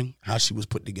was wearing, how she was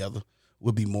put together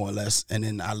would be more or less, and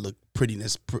then I look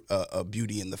prettiness,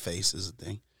 beauty in the face is a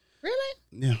thing. Really?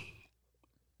 Yeah.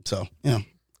 So, you know,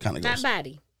 kind of goes. Not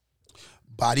body.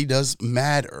 Body does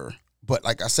matter, but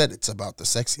like I said, it's about the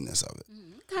sexiness of it.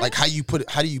 Okay. Like how do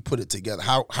you put it together?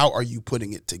 How are you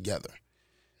putting it together?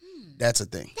 That's a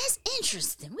thing. That's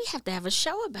interesting. We have to have a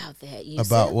show about that.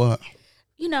 About what?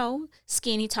 You know,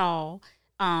 skinny, tall.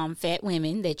 Fat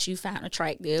women that you found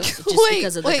attractive just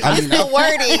because of the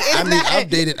wording. I've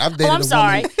dated. I'm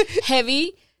sorry.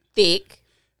 Heavy, thick,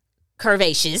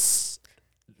 curvaceous.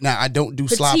 Now I don't do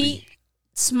petite, sloppy.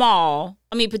 Small.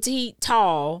 I mean, petite,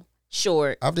 tall,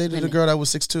 short. I've dated a girl that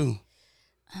was 6'2".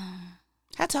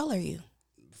 How tall are you?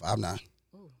 5'9".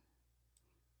 You know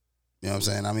what I'm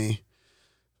saying? I mean,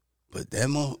 but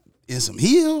that in some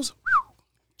heels,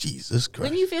 Jesus Christ.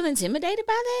 Wouldn't you feel intimidated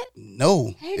by that?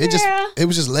 No. Hey, it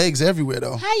was just legs everywhere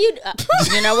though. How you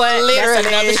you know what? That's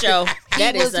another show.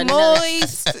 That is another.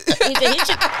 Moist.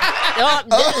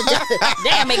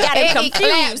 Damn, it got him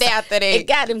confused. After that. It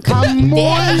got him confused.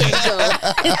 There you go.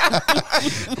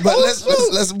 But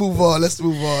let's move on. Let's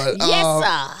move on.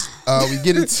 Yes, sir. We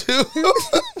get into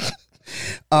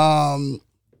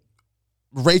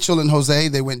Rachel and Jose,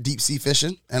 they went deep sea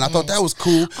fishing, and I thought that was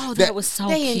cool. Oh, that was so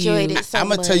they cute. enjoyed it so I'm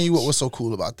much. gonna tell you what was so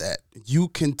cool about that. You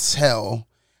can tell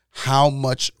how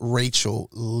much Rachel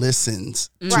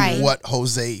listens to what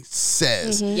Jose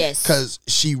says. Mm-hmm. Yes, because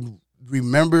she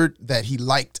remembered that he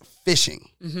liked fishing.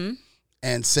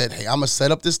 And said, hey, I'm going to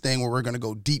set up this thing where we're going to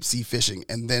go deep sea fishing.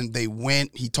 And then they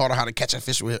went. He taught her how to catch a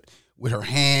fish with her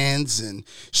hands. And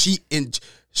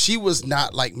she was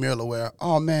not like Mirla where,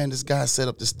 oh, man, this guy set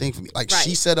up this thing for me. Like,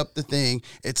 she set up the thing.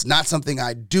 It's not something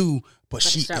I do, but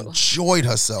she enjoyed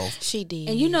herself. She did.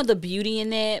 And you know the beauty in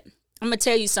that? I'm going to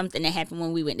tell you something that happened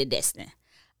when we went to Destin.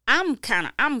 I'm corny.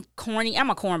 I'm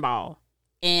a cornball.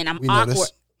 And I'm awkward.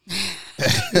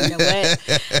 You know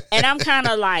what? And I'm kind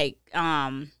of like,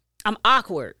 I'm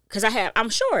awkward because I'm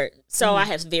short. So I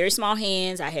have very small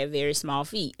hands. I have very small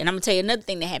feet. And I'm going to tell you another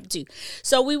thing that happened too.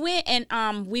 So we went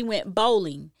and we went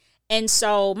bowling. And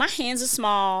so my hands are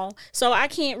small. So I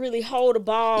can't really hold a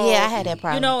ball. Yeah, I had that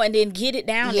problem. You know, and then get it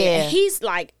down there. And he's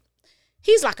like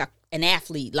an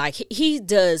athlete. Like he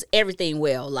does everything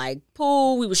well. Like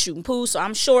pool, we were shooting pool. So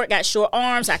I'm short, got short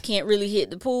arms. I can't really hit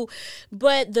the pool.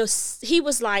 But he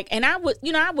was like, and I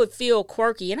would feel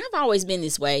quirky, and I've always been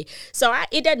this way. So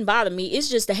it doesn't bother me. It's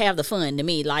just to have the fun to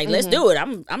me. Like let's do it.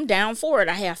 I'm down for it.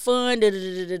 I have fun.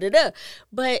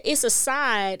 But it's a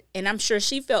side, and I'm sure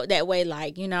she felt that way.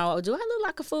 Like do I look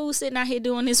like a fool sitting out here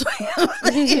doing this?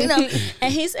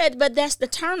 And he said, but that's the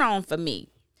turn on for me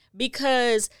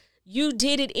because you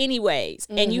did it anyways,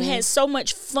 and you had so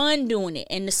much fun doing it,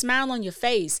 and the smile on your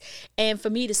face, and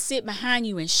for me to sit behind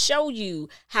you and show you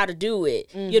how to do it,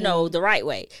 the right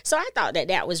way. So I thought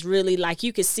that was really like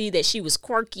you could see that she was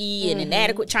quirky and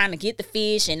inadequate trying to get the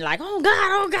fish, and like,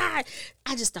 oh God.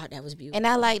 I just thought that was beautiful. And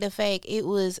I like the fact it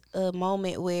was a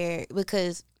moment where,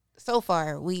 because so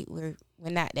far we're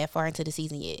not that far into the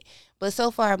season yet, but so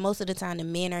far most of the time the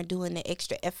men are doing the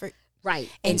extra effort.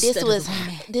 Right. And this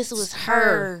was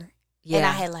her. Yeah. And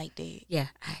I had liked it. Yeah,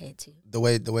 I had to. The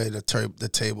way the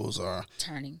tables are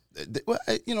turning.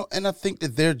 And I think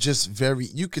that they're just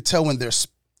you could tell when they're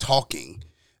talking,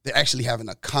 they're actually having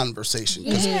a conversation.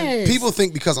 Yes. People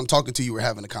think because I'm talking to you, we're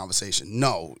having a conversation.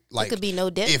 No. Like, there could be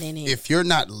no depth in it. If you're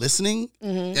not listening,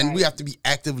 and we have to be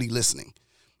actively listening.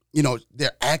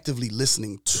 They're actively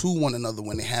listening to one another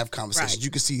when they have conversations. Right. You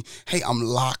can see, hey, I'm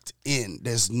locked in.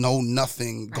 There's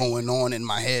nothing going on in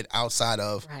my head outside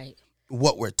of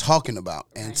what we're talking about.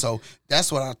 And so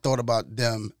that's what I thought about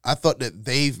them. I thought that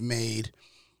they've made,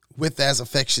 with as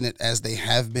affectionate as they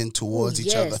have been towards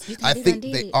each other, I think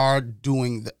they are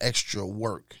doing the extra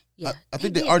work. Yeah. I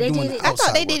think they are doing the outside I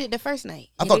thought they work. did it the first night.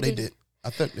 I thought they did.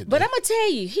 But I'm going to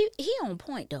tell you, he on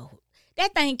point though.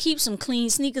 That thing keeps some clean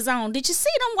sneakers on. Did you see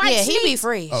them white sneakers? Yeah, he be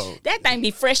fresh. Oh. That thing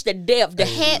be fresh to death. The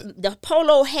hat, the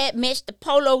polo hat matched the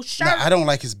polo shirt. Nah, I don't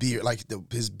like his beard. Like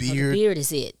his beard. The beard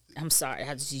is it. I'm sorry.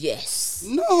 Yes.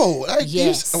 No.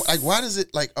 Yes. Why does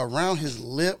it like around his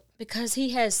lip? Because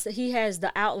he has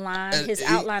the outline. His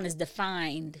outline is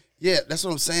defined. Yeah, that's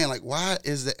what I'm saying. Like, why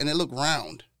is that? And it look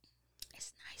round.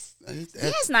 It's nice.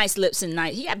 He has nice lips and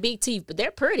nice. He got big teeth, but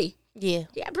they're pretty. Yeah.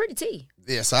 He got pretty teeth.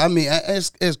 Yeah, so I mean,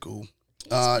 it's cool.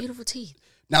 It's beautiful teeth.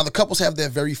 Now the couples have their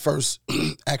very first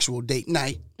actual date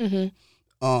night. And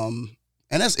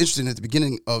that's interesting. At the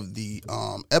beginning of the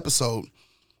episode,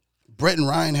 Brett and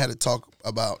Ryan had a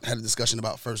discussion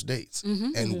about first dates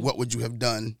and what would you have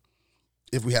done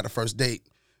if we had a first date.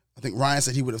 I think Ryan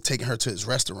said he would have taken her to his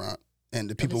restaurant, and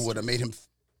the people would have made him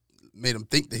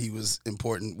think that he was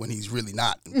important when he's really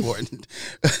not important.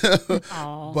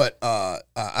 But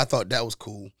I thought that was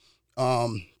cool.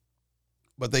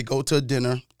 But they go to a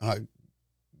dinner.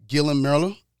 Gil and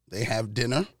Mirla, they have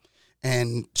dinner,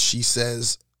 and she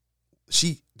says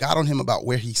she got on him about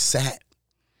where he sat.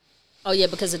 Oh, yeah,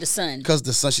 because of the sun. Because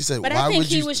the sun, she said, but why would you? I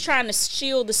think he was trying to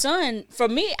shield the sun. For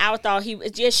me, I thought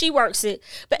she works it.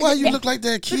 But why you look like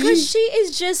that, Key? Because she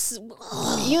is just...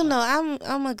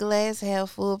 I'm a glass half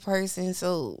full person,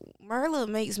 so Mirla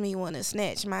makes me want to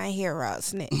snatch my hair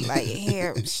out, like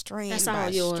hair strand That's by all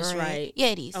yours, strand. right? Yeah,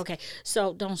 it is. Okay,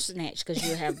 so don't snatch because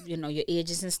you have, your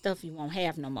edges and stuff you won't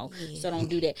have no more. Yeah. So don't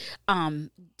do that.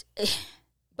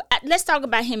 let's talk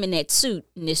about him in that suit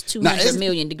in this 200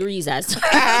 million degrees outside.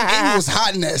 He was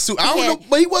hot in that suit. I don't know,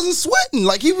 but he wasn't sweating.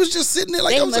 Like he was just sitting there.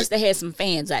 Like they must have had some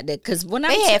fans out there because when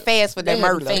they had fans for that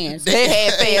Merla. They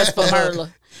had fans for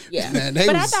Merla. Yeah, man,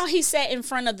 but I thought he sat in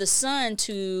front of the sun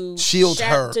to shield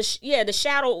her. To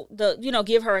shadow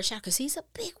give her a shot because he's a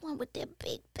big one with that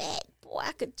big back. Boy,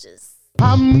 I could just.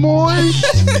 I'm moist.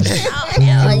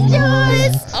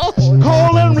 Yes. Oh,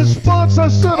 call and response. I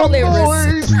said I'm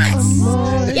moist.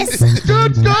 Yes.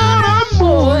 Good God, I'm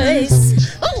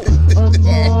moist. Oh,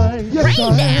 Yes,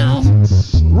 rain down.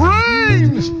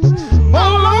 Rain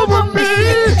all over me.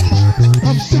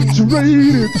 I'm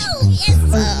saturated.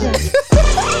 Yes,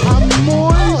 I'm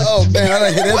moist. Oh man, I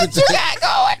done hit everything. What you got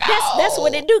going on? That's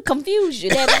what it do. Confuse you.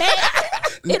 That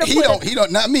bad. He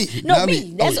don't. Not me. No, not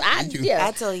me. That's what I do.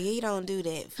 I told you he don't do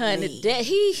that. Honey,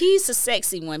 he's a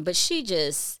sexy one, but she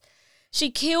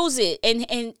kills it,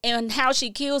 and how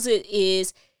she kills it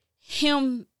is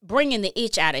him bringing the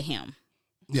itch out of him.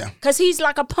 Yeah, because he's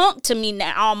like a punk to me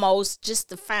now, almost. Just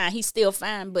the fine, he's still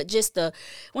fine, but just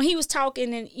when he was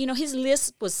talking and his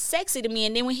list was sexy to me,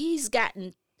 and then when he's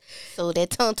gotten. So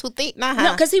that tongue too thick now,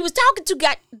 No, because he was talking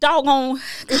to doggone.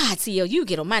 God, CEO, you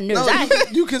get on my nerves. No,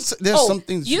 you can. There's some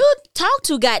things you talk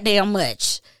too goddamn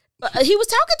much. He was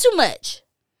talking too much.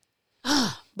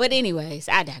 But anyways,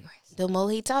 I digress. The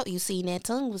more he talked, you seen that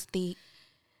tongue was thick.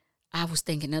 I was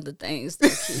thinking other things.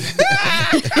 But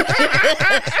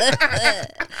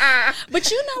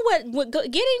you know what?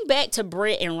 Getting back to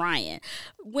Brett and Ryan,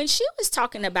 when she was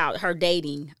talking about her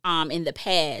dating in the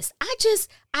past,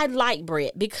 I like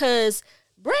Brett because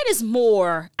Brett is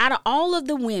more out of all of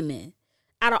the women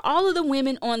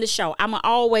on the show. I'm going to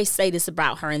always say this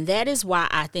about her, and that is why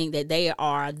I think that they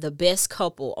are the best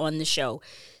couple on the show.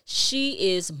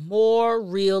 She is more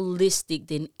realistic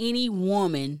than any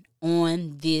woman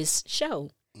on this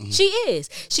show. Mm-hmm. She is.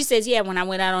 She says, yeah, when I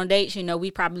went out on dates,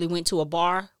 we probably went to a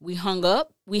bar, we hung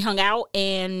out,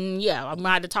 and I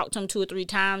might have talked to him 2 or 3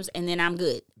 times, and then I'm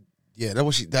good. Yeah,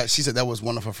 she said that was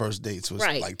one of her first dates, was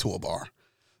like to a bar.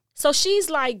 So she's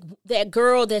like that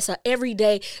girl that's a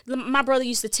everyday. My brother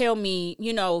used to tell me,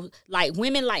 like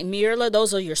women like Mirla,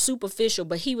 those are your superficial.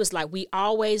 But he was like, we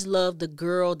always loved the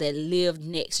girl that lived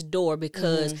next door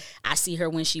because I see her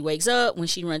when she wakes up, when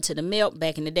she runs to the mail.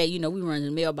 Back in the day, we run to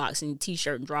the mailbox in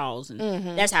T-shirt and drawers.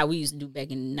 And that's how we used to do back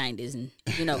in the 90s. And,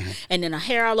 and then her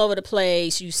hair all over the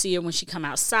place. You see her when she come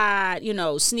outside,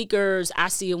 sneakers. I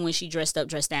see her when she dressed up,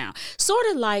 dressed down. Sort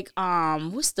of like,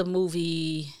 what's the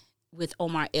movie with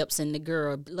Omar Epps and the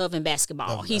girl, Love and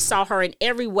Basketball. He saw her in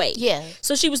every way. Yeah.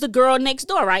 So she was the girl next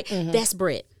door, right? Mm-hmm. That's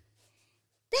Brett.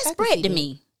 That's Brett to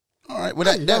me. All right. Well,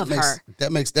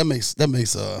 that makes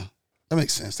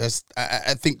sense.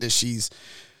 I think that she's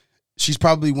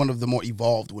probably one of the more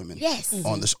evolved women. Yes.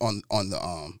 On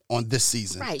this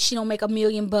season. Right. She don't make $1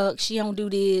 million. She don't do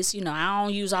this. I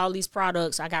don't use all these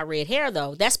products. I got red hair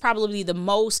though. That's probably the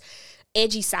most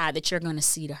edgy side that you're going to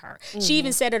see to her. She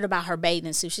even said it about her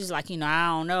bathing suit. She's like, I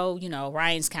don't know,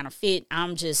 Ryan's kind of fit.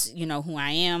 I'm just, who I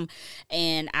am.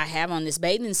 And I have on this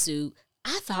bathing suit.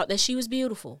 I thought that she was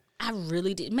beautiful. I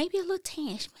really did. Maybe a little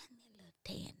tan.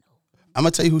 I'm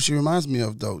going to tell you who she reminds me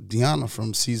of, though. Deanna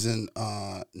from season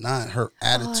 9. Her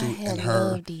attitude and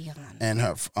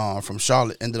her from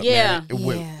Charlotte ended up married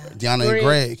with Deanna and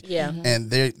Greg. Yeah. And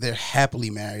they're happily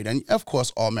married. And, of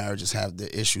course, all marriages have their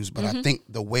issues. But I think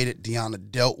the way that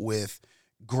Deanna dealt with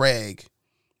Greg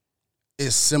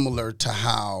is similar to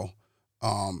how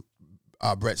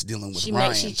Brett's dealing with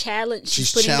Ryan.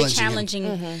 She's putting the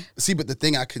challenging. See, but the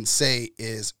thing I can say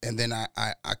is, and then I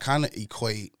kind of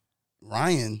equate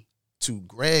Ryan to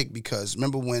Greg, because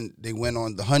remember when they went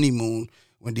on the honeymoon,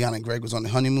 when Deanna and Greg was on the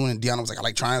honeymoon, and Deanna was like, I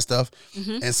like trying stuff.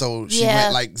 And so she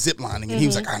went like ziplining, and he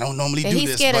was like, I don't normally do this.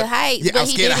 He's scared of heights. Yeah, I'm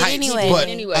scared of heights, but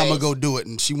I'm going to go do it.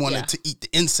 And she wanted to eat the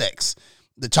insects,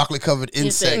 the chocolate-covered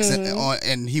insects.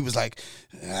 And he was like,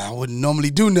 I wouldn't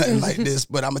normally do nothing like this,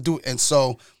 but I'm going to do it. And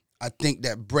so I think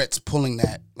that Brett's pulling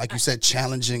that, like you said,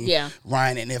 challenging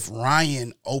Ryan. And if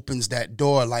Ryan opens that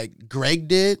door like Greg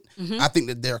did, I think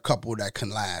that they're a couple that can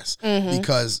last.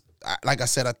 Because, like I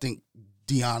said, I think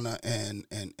Deanna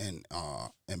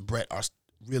and Brett are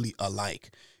really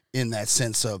alike in that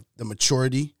sense of the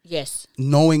maturity. Yes.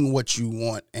 Knowing what you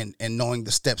want and knowing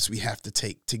the steps we have to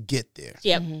take to get there.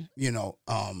 Yep.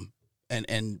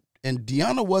 And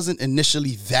Deanna wasn't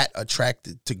initially that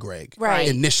attracted to Greg. Right.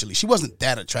 Initially. She wasn't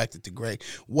that attracted to Greg.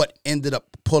 What ended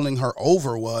up pulling her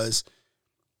over was,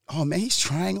 oh man, he's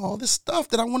trying all this stuff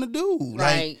that I want to do.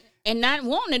 Right. And not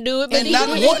wanting to do it, but and he not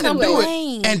didn't wanting to do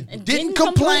complain. it, and didn't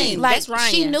complain. Like That's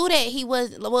Ryan. she knew that he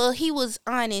was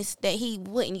honest that he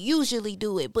wouldn't usually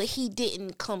do it, but he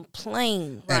didn't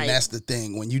complain. And that's the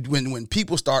thing when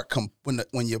people start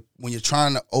when you're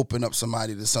trying to open up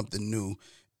somebody to something new,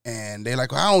 and they're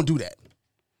like, well, I don't do that.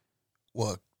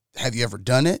 Well, have you ever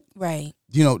done it? Right.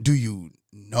 You know, do you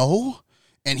know?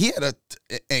 And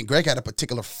Greg had a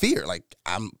particular fear, like,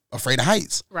 I'm afraid of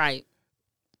heights. Right.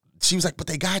 She was like, but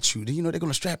they got you. You know, they're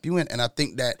going to strap you in. And I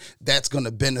think that's going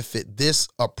to benefit this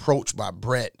approach by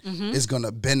Brett is going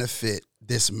to benefit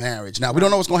this marriage. Now, we don't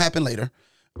know what's going to happen later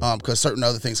because certain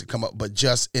other things can come up. But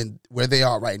just in where they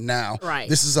are right now,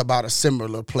 this is about a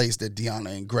similar place that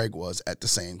Deanna and Greg was at the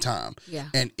same time. Yeah.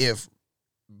 And if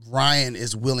Ryan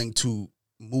is willing to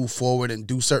move forward and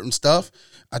do certain stuff,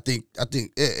 I think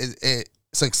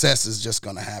success is just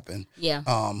going to happen. Yeah.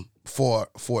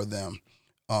 For them.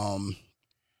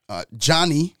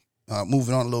 Johnny,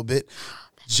 moving on a little bit.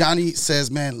 Johnny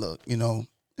says, man, look, you know,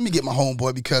 let me get my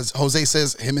homeboy because Jose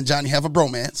says him and Johnny have a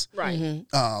bromance. Right.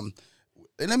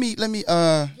 Let me.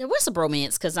 Yeah, what's a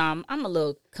bromance? Because I'm a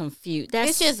little confused.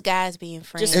 It's just guys being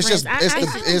friends. It's just I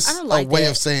don't like a way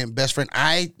that. of saying best friend.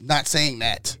 I not saying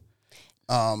that.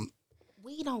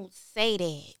 We don't say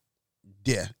that.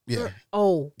 Yeah.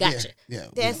 Oh, gotcha. Yeah.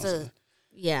 That's a.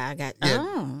 Yeah, I got. Yeah,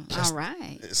 Oh, all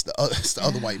right. It's the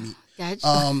other white meat. Gotcha.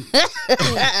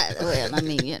 Well, I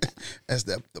mean, that's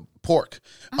the pork.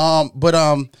 But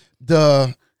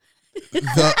the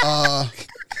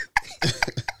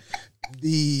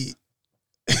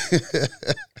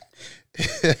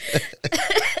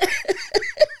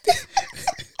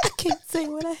I can't say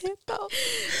what I had thought.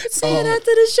 Say it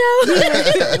after the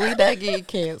show. We not getting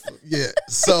canceled. Yeah.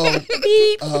 So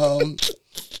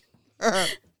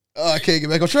I can't get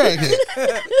back on track here.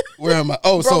 Where am I?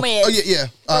 Oh, so Romance. yeah.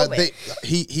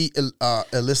 He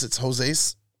elicits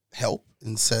Jose's help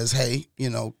and says, "Hey, you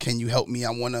know, can you help me?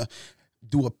 I want to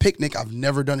do a picnic. I've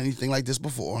never done anything like this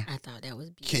before. I thought that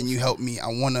was beautiful. Can you help me? I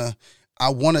want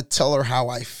to tell her how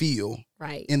I feel."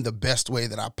 Right. In the best way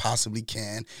that I possibly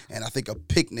can. And I think a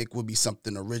picnic would be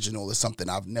something original. It's something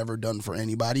I've never done for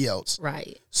anybody else.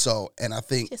 Right. So, and I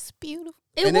think. Just beautiful.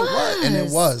 It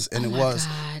was.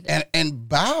 God. And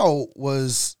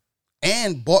Bao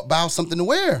bought Bao something to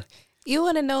wear. You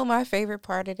want to know my favorite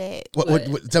part of that?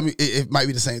 What tell me, it might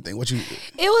be the same thing. It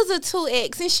was a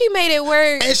 2X, and she made it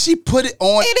work. And she put it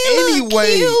on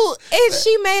anyway. Cute. And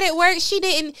she made it work. She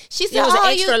didn't. She said, it was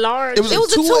an extra large. It was a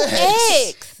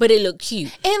 2X. But it looked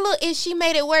cute. And look, and she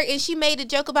made it work, and she made a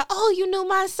joke about, oh, you knew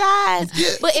my size.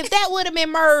 Yeah. But if that would have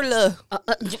been Merla,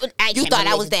 you thought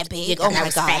I was that big. Oh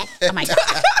my God. Oh my God.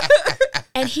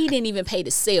 And he didn't even pay the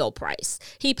sale price.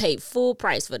 He paid full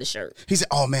price for the shirt. He said,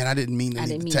 "Oh man, I didn't mean to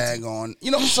leave the tag on."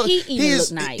 You know, so he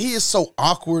is nice. He is so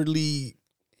awkwardly.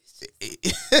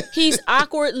 He's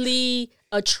awkwardly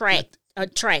attracting.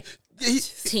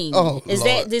 Oh, does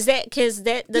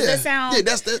that sound? Yeah,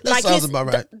 that like sounds about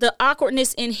right. The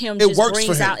awkwardness in him It just works brings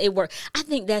for him. out. It works. I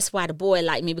think that's why the boy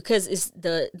liked me, because it's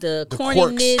the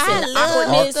corniness quirks. and the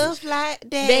awkwardness. Stuff like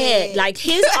that. Like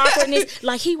his awkwardness,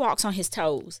 like he walks on his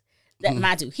toes. That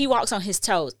Madu, he walks on his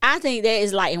toes. I think that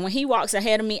is like, and when he walks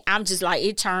ahead of me, I'm just like,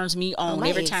 it turns me on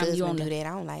every time you on do that. I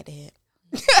don't like that.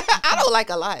 I don't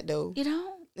like a lot though. You know?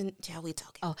 Shall we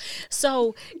talking? Oh,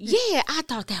 so yeah, I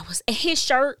thought that was his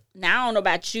shirt. Now I don't know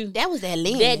about you. That was that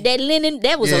linen. That linen.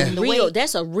 That was a The real. way-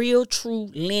 That's a real,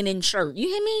 true linen shirt. You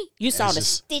hear me? You saw the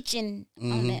stitching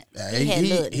on that.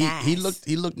 He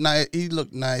looked nice. He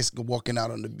looked nice walking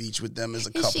out on the beach with them as a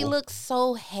And couple. she looked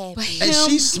so happy. And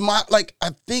she smiled. Like,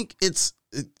 I think it's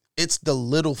the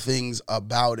little things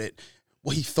about it.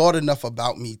 Well, he thought enough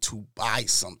about me to buy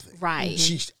something. Right.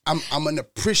 I'm an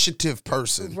appreciative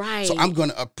person. Right. So I'm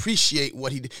gonna appreciate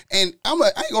what he did. And I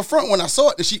ain't gonna front, when I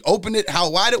saw it and she opened it, how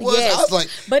wide it was. Yes. I was like,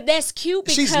 but that's cute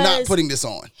because she's not putting this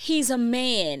on. He's a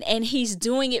man and he's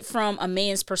doing it from a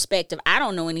man's perspective. I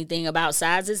don't know anything about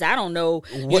sizes. I don't know.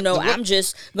 I'm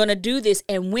just gonna do this.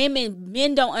 And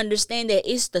men don't understand that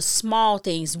it's the small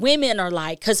things. Women are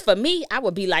like, because for me, I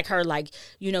would be like her, like,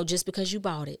 just because you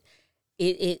bought it.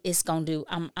 It's gonna do.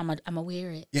 I'm gonna wear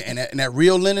it. Yeah, and that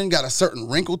real linen got a certain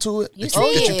wrinkle to it that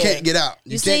you can't get out.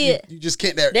 You see it? You just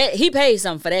can't. That he paid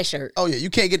something for that shirt. Oh yeah,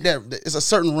 you can't get that. It's a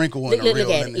certain wrinkle in a real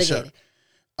linen shirt.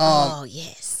 Oh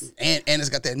yes. And it's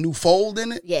got that new fold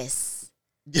in it. Yes.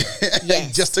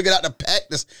 Yes. Just took it out the pack,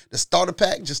 the starter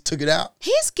pack, just took it out.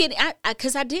 He's getting,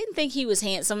 because I didn't think he was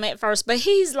handsome at first, but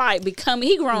he's like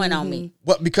he growing on me.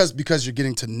 Well, because you're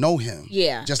getting to know him.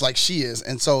 Yeah. Just like she is.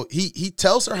 And so he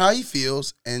tells her how he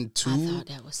feels, and I thought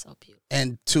that was so beautiful.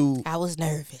 I was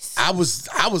nervous. I was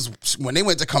when they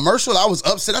went to commercial, I was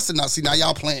upset. I said, now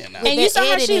y'all playing now. And you saw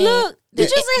how she looked. Did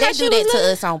you see how she do that was to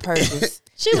looking? us on purpose.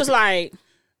 She was like,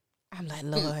 I'm like,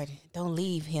 Lord, don't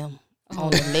leave him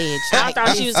on the ledge. I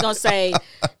thought she was gonna say,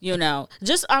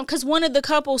 just because one of the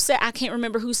couples said, I can't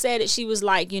remember who said it. She was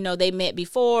like, they met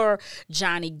before,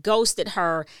 Johnny ghosted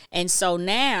her, and so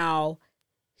now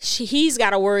he's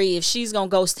got to worry if she's gonna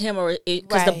ghost him or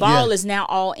because the ball is now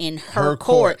all in her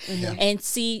court. Mm-hmm.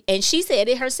 And she said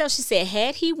it herself. She said,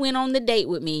 had he went on the date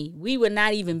with me, we would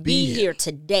not even be here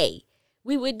today.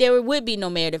 There would be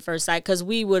no married at first sight because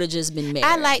we would have just been married.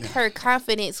 I like her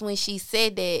confidence when she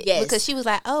said that because she was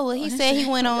like, "Oh, well, he said he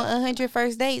went on 100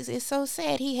 first dates. It's so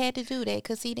sad he had to do that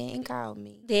because he didn't call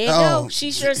me." There you go.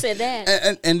 She sure said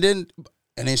that. And then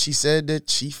she said that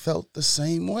she felt the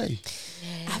same way.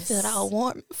 Yes. I felt all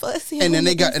warm, fuzzy.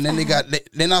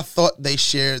 Then I thought they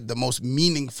shared the most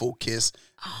meaningful kiss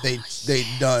they'd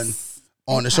done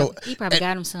on the show. He probably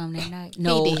got him some that night.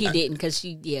 No, he didn't because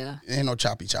ain't no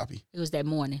choppy. It was that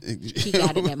morning. He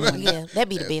got it that morning. Yeah, that'd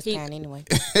be the best kind anyway.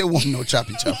 It wasn't no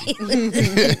choppy.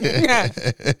 I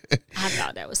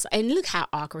thought that was, and look how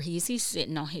awkward he is. He's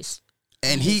sitting on his.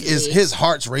 And his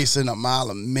heart's racing a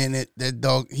mile a minute. That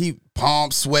dog, he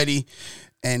palm sweaty,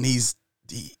 and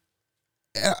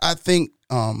I think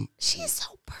she's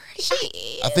so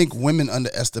pretty. I think women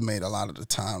underestimate a lot of the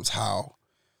times how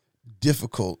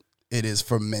difficult it is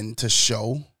for men to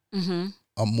show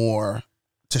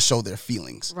to show their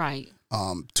feelings, right?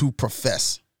 To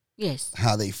profess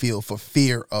how they feel for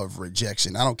fear of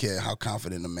rejection. I don't care how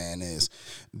confident a man is.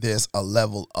 There's a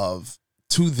level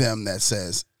to them that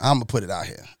says, I'm gonna put it out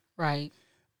here, right?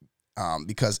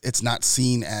 Because it's not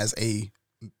seen as a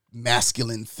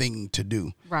masculine thing to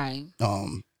do, right?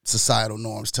 Societal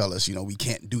norms tell us, we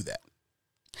can't do that.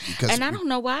 And I don't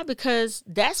know why, because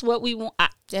that's what we want.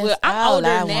 I'm all older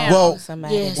I now.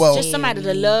 want. Just somebody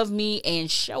to love me and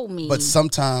show me. But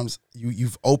sometimes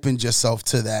you've opened yourself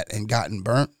to that and gotten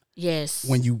burnt. Yes.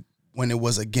 When it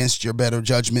was against your better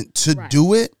judgment to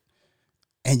do it,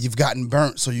 and you've gotten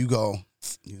burnt, so you go,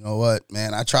 you know what,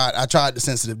 man? I tried the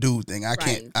sensitive dude thing. I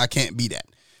can't be that.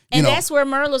 And that's where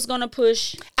Merla's going to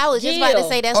push. I was just about to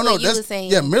say that's what you were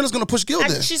saying. Yeah, Merla's going to push Gil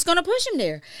there. She's going to push him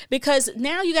there because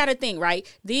now you got to think, right?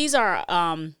 These are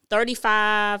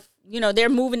 35. They're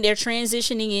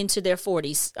transitioning into their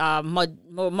 40s.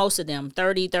 Most of them,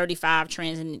 30, 35,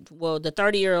 the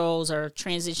 30-year-olds are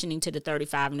transitioning to the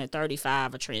 35, and the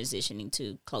 35 are transitioning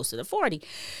to close to the 40.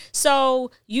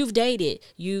 So you've dated.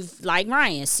 Like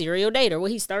Ryan, serial dater.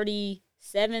 Well, he's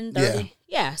 37, 30.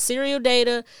 Yeah, serial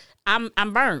dater. I'm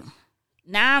burnt.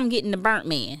 Now I'm getting the burnt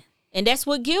man. And that's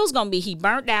what Gil's going to be. He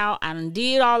burnt out. I done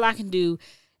did all I can do.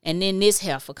 And then this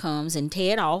heifer comes and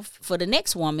tear off for the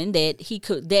next woman that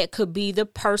could be the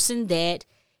person that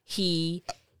he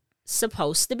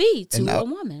supposed to be to a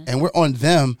woman. And we're on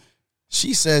them.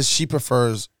 She says she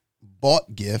prefers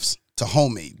bought gifts to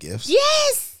homemade gifts.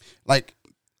 Yes. Like,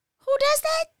 who does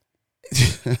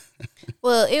that?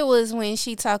 Well, it was when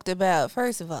she talked about,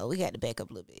 first of all, we got to back up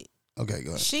a little bit. Okay, go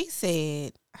ahead. She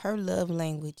said her love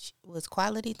language was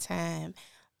quality time,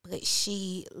 but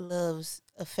she loves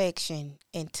affection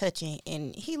and touching.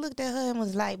 And he looked at her and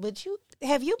was like, "But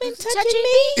have you been touching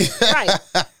me?" Right.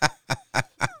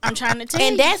 I'm trying to tell you.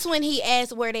 And that's when he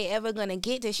asked where they ever gonna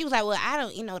get to. She was like, "Well, I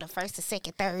don't, the first, the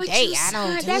second, third date. I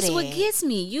don't do that's that." what gets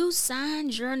me. You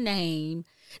signed your name.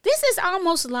 This is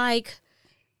almost like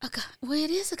it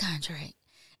is a contract.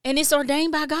 And it's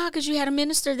ordained by God because you had a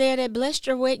minister there that blessed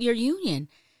your union.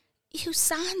 You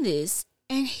signed this,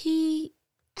 and I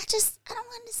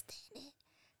don't understand it.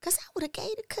 Because I would have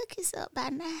gave the cookies up by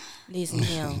now. Listen,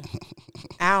 him,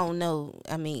 I don't know.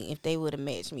 I mean, if they would have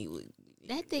matched me with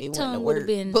that thick tongue would have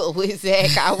been. But with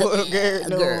Zach, I would have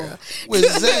girl. With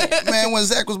Zach, man, when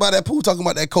Zach was by that pool talking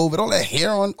about that COVID, all that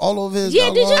hair on all over his. Yeah,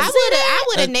 did you? I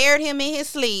would have nared him in his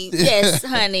sleeve. Yes,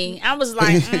 honey. I was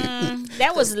like,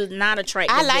 that was not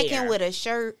attractive. I like him with a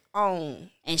shirt on,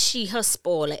 and her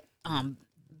spoil it.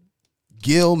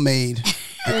 Gil made,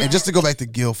 and just to go back to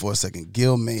Gil for a second,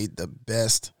 Gil made the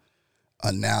best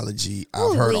analogy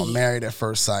I've heard on Married at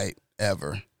First Sight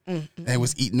ever. And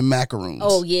was eating the macaroons.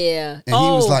 Oh yeah. And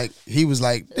he was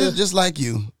like, just like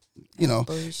you. you know,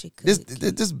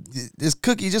 this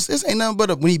cookie just this ain't nothing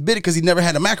but when he bit it because he never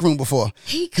had a macaroon before.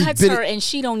 He cuts her and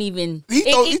she don't even.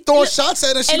 He throwing shots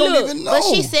at her. She don't even know. But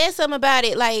she said something about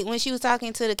it, like when she was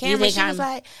talking to the camera. She was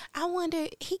like, "I wonder.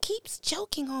 He keeps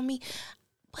joking on me,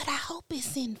 but I hope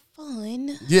it's in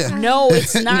fun." Yeah, no,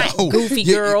 it's not, goofy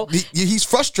girl. He's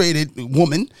frustrated,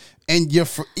 woman, and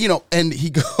and he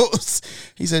goes.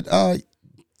 He said,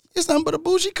 "It's nothing but a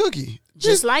bougie cookie."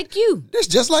 Just like you. It's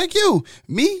just like you.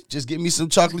 Me, just give me some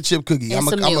chocolate chip cookie. I'm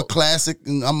a classic.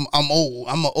 And I'm old.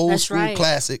 I'm an old school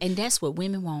classic. And that's what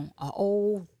women want. An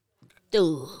old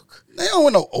thug. They don't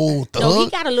want no old thug. No, he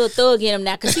got a little thug in him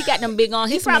now because he got them big on.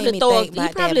 He probably throw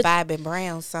about that Bobby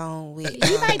Brown song. With,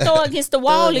 he might throw against the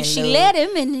wall if she let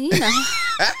him, and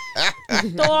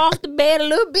throw off the bed a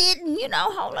little bit, and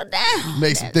hold her down.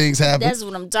 Make some things happen. That's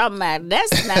what I'm talking about.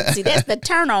 That's not that's the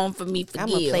turn on for me. I'm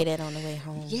gonna play that on the way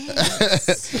home.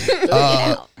 Yes.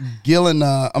 Gil and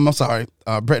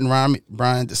Brett and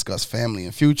Brian discuss family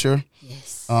and future.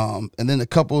 Yes. And then the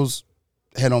couples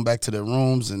head on back to their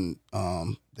rooms and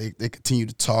they continue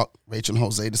to talk. Rachel and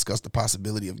Jose discuss the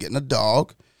possibility of getting a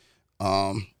dog,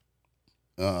 and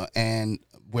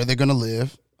where they're gonna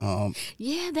live. That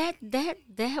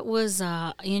was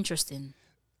interesting.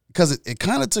 Because it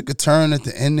kind of took a turn at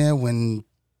the end there when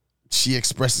she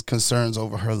expresses concerns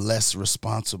over her less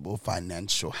responsible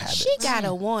financial habits. She got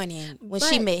a warning when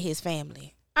she met his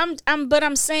family.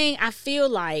 I'm saying I feel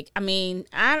like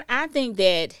I think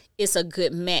that it's a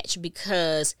good match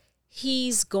because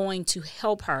he's going to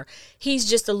help her. He's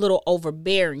just a little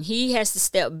overbearing. He has to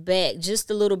step back just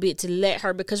a little bit to let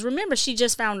her, because remember, she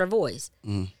just found her voice.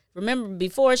 Remember,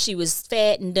 before she was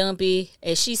fat and dumpy,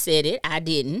 as she said it. I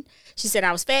didn't. She said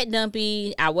I was fat,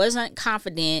 dumpy, I wasn't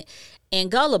confident and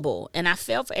gullible, and I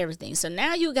fell for everything. So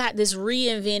now you got this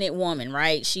reinvented woman,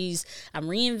 right? I'm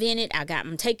reinvented.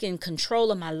 I'm taking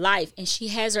control of my life, and she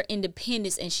has her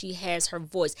independence and she has her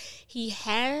voice. He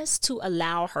has to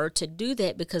allow her to do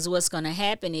that, because what's going to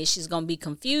happen is she's going to be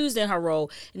confused in her role,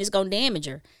 and it's going to damage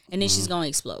her, and then she's going to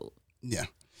explode. Yeah.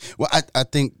 Well, I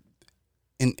think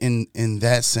in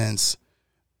that sense,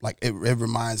 like it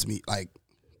reminds me, like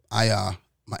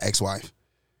my ex-wife,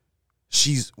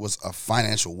 she was a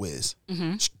financial whiz.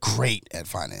 She's great at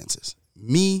finances.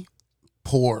 Me,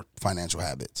 poor financial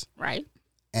habits. Right.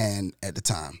 And at the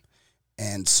time.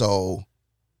 And so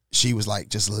she was like,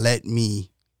 just let me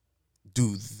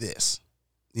do this.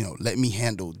 Let me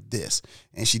handle this.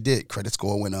 And she did. Credit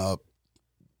score went up.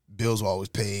 Bills were always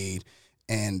paid.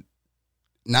 And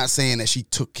not saying that she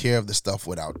took care of the stuff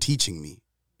without teaching me.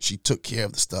 She took care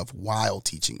of the stuff while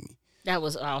teaching me. That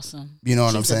was awesome. You know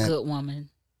what I'm saying? She's a good woman.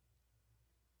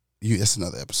 That's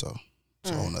another episode.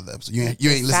 It's a whole another episode. You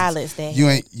ain't listen. You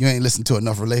ain't listened to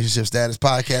enough relationship status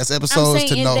podcast episodes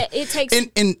to know. It takes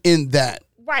in that.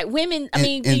 Right, women. I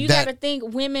mean, you got to think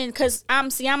women, because I'm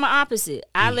an opposite.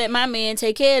 I let my man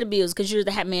take care of the bills because you're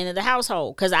the man of the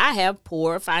household. Because I have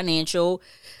poor financial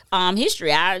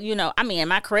history.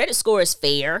 My credit score is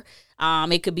fair.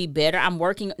 It could be better. I'm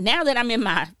working now that I'm in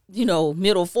my,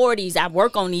 middle 40s. I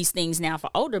work on these things now for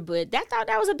older, but I thought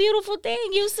that was a beautiful thing,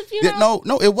 Yusuf. No,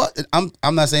 it was.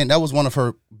 I'm not saying that was one of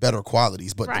her better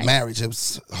qualities, but the marriage, it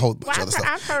was a whole bunch of other stuff.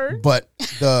 I've heard. But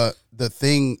the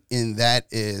thing in that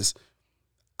is,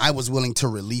 I was willing to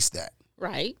release that.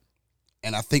 Right.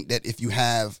 And I think that if you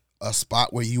have a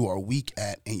spot where you are weak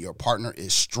at and your partner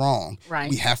is strong,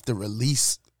 we have to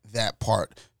release that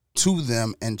part to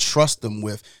them and trust them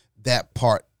with that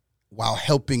part while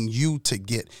helping you to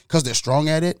get, because they're strong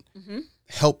at it,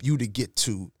 help you to get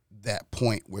to that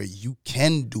point where you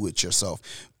can do it yourself.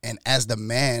 And as the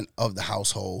man of the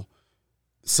household,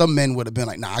 some men would have been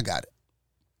like, nah, I got it.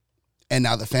 And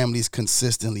now the family is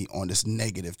consistently on this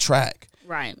negative track.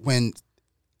 Right. When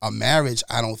a marriage,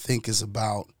 I don't think is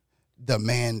about the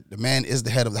man. The man is the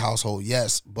head of the household,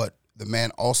 yes, but the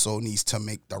man also needs to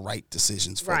make the right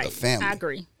decisions for the family.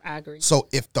 I agree. So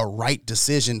if the right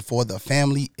decision for the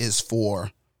family is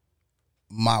for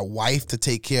my wife to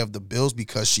take care of the bills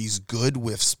because she's good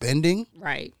with spending,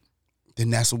 right, then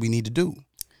that's what we need to do.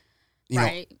 You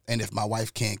know, and if my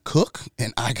wife can't cook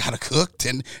and I gotta cook,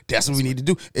 then that's what we need to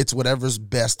do. It's whatever's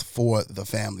best for the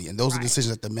family. And those are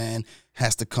decisions that the man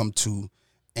has to come to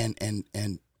and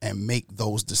make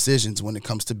those decisions when it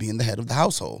comes to being the head of the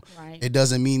household. Right. It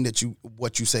doesn't mean that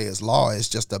what you say is law. It's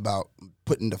just about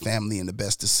putting the family in the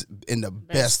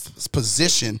best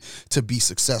position to be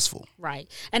successful. Right.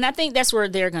 And I think that's where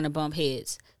they're going to bump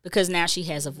heads, because now she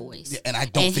has a voice. Yeah, and I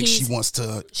don't think she wants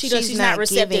to. She's not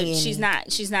receptive. She's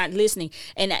not listening.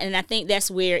 And I think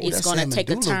that's where it's going to take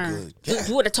a turn. Yeah.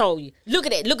 What I told you. Look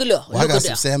at that. Look. Well, I got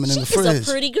some salmon in the fridge. She's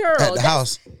a pretty girl at the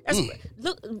house.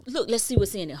 Look. Let's see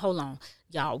what's in it. Hold on,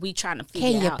 y'all. We trying to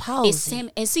figure out. It's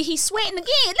salmon. And see, he's sweating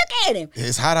again. Look at him.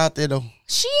 It's hot out there though.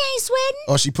 She ain't sweating.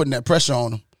 Or she putting that pressure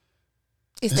on him.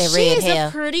 It's that red hair.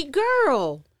 She's a pretty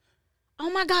girl. Oh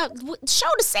my God! Show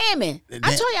the salmon.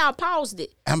 I told y'all I paused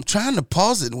it. I'm trying to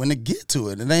pause it when they get to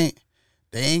it. They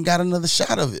ain't got another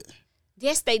shot of it.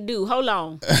 Yes, they do. Hold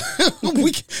on.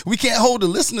 we can't hold the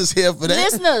listeners here for that.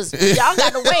 Listeners, y'all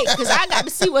got to wait because I got to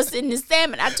see what's in this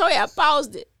salmon. I told you I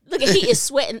paused it. Look at he is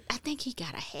sweating. I think he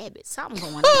got a habit. Something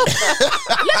going on. Look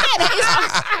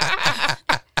at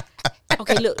it.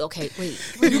 Okay, look. Okay, wait.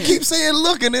 You keep saying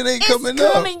look and it ain't coming up.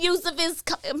 It's coming use of his.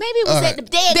 Maybe it was at the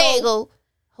bagel.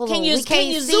 Can you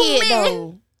see it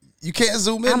though? You can't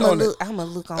zoom in on it. I'm gonna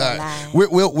look online.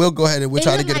 Right. We'll go ahead and we'll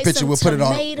try to get a picture. We'll put it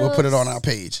on. We'll put it on our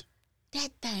page. That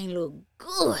thing look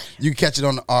good. You can catch it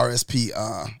on the RSP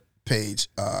page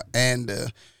and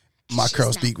My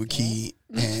Curl Speak with Key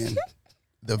and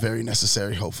the Very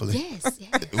Necessary. Hopefully, yes.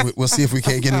 We'll see if we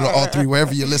can't get it on all three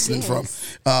wherever you're listening from,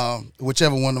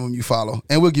 whichever one of them you follow,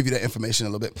 and we'll give you that information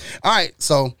in a little bit. All right,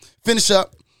 so finish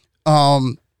up.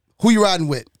 Who you riding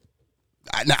with?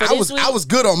 I was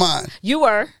good on mine. You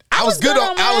were. I was good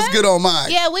on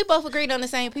mine. Yeah, we both agreed on the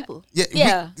same people.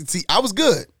 Yeah. See, I was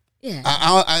good. Yeah.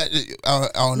 I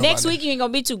don't know. Next week you ain't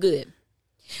gonna be too good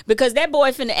because that boy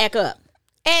finna act up.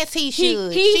 As he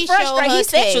should. He's frustrated. He's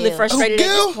sexually frustrated at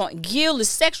this point. Gil is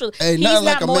sexually. Hey, he's not not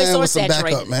like moist a man or with some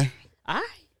saturated. backup, man. All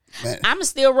right. I'ma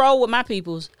still roll with my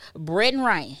peoples. Brett and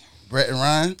Ryan. Brett and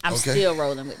Ryan. I'm still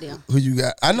rolling with them. Who you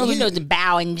got? I know you know the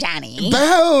Bow and Johnny.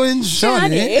 Bow and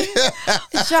Johnny.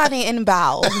 Johnny and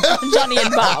Bow. Johnny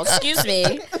and Bow. Excuse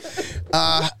me.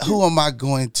 Who am I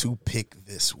going to pick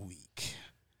this week?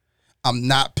 I'm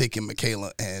not picking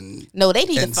Michaela and no. They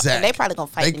need to. Zach. They probably gonna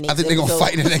fight. I think they're gonna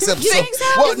fight in the next episode. You think so?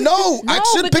 Well, no, I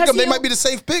should pick them. They might be the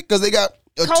safe pick because they got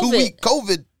a 2-week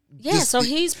COVID. Yeah, so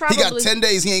he's probably... He got 10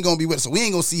 days he ain't going to be with us, so we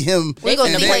ain't going to see him. We're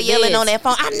going to be yelling on that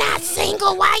phone, I'm not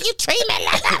single, why you treat me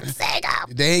like I'm single?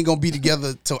 They ain't going to be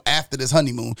together till after this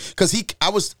honeymoon. Because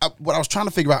what I was trying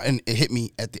to figure out, and it hit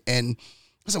me at the end,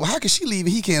 I said, well, how can she leave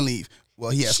and he can't leave?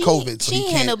 Well, he has COVID, so he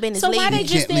can't. No business so leaving. Why they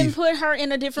just didn't put her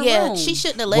in a different room? She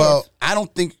shouldn't have left. Well,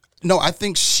 I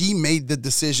think she made the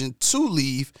decision to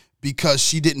leave because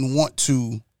she didn't want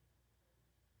to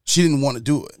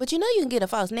do it. But you know you can get a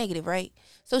false negative, right?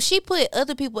 So she put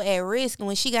other people at risk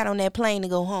when she got on that plane to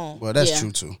go home. Well, that's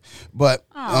true too. But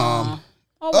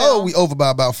we over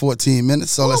by about 14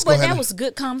 minutes. So let's go ahead. But that was a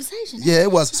good conversation. Yeah,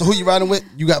 it was. So who you riding with?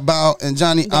 You got Bow and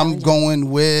Johnny. I'm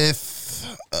going with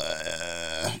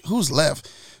who's left?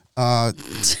 I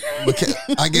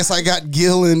guess I got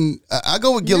Gil and I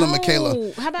go with Gil and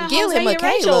Michaela. How about Gil Jose and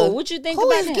Rachel? What you think Who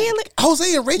about is that? Gil?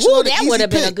 Jose and Rachel. Ooh, that would have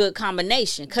been a good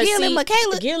combination. Gil and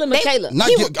Michaela. Gil and Michaela.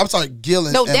 I'm sorry, Gil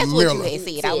and no, that's and what Mirla. you had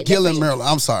said. Gil and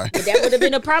Mirla. I'm sorry. But that would have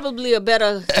been probably a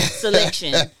better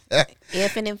selection.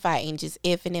 Effing and fighting, just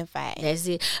effing and fighting. That's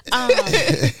it. Yeah,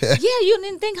 you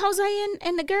didn't think Jose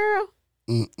and the girl?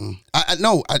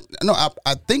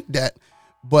 I think that,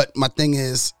 but my thing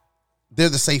is, they're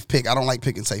the safe pick. I don't like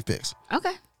picking safe picks.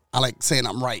 Okay. I like saying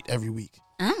I'm right every week.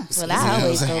 Oh, well, I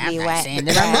always go be right. Saying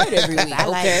that I'm right every week.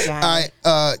 Okay. All right,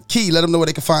 Key, let them know where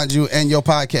they can find you and your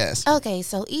podcast. Okay,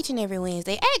 so each and every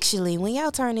Wednesday, actually, when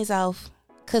y'all turn this off,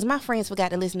 because my friends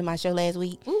forgot to listen to my show last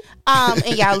week,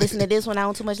 and y'all listen to this one, I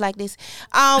don't too much like this,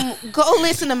 go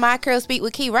listen to My Curl Speak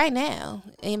with Key right now.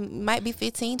 It might be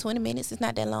 15, 20 minutes. It's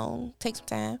not that long. Take some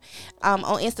time.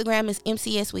 On Instagram, it's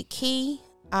MCS with Key.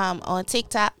 On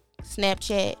TikTok,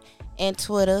 Snapchat, and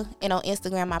Twitter. And on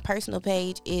Instagram, my personal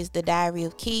page is The Diary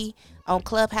of Key. On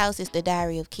Clubhouse, it's The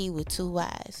Diary of Key with 2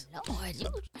 Ys. Lord, you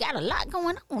got a lot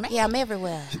going on. Yeah, I'm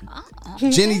everywhere.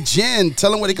 Jenny Jen, tell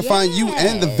them where they can find you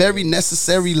and the Very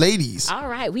Necessary Ladies. All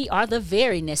right, we are the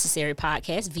Very Necessary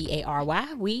Podcast,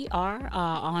 VARY. We are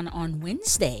on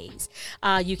Wednesdays.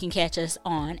 You can catch us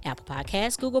on Apple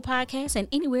Podcasts, Google Podcasts, and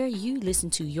anywhere you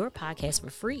listen to your podcast for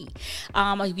free.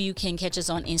 You can catch us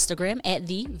on Instagram at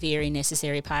the Very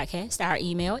Necessary Podcast. Our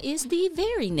email is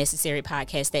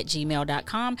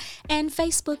theverynecessarypodcast@gmail.com. And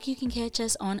Facebook, you can catch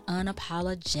us on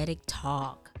Unapologetic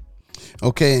Talk.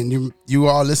 Okay, and you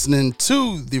are listening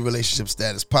to the Relationship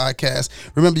Status Podcast.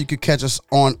 Remember, you can catch us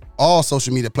on all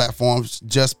social media platforms.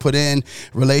 Just put in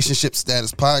Relationship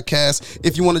Status Podcast.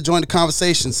 If you want to join the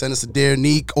conversation, send us a Dear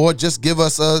Neek, or just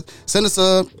send us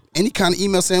a any kind of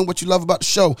email saying what you love about the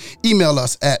show, email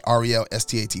us at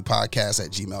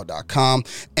relstatpodcast@gmail.com.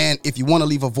 And if you want to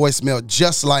leave a voicemail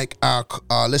just like our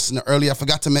listener earlier, I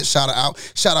forgot to mention shout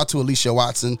out to Alicia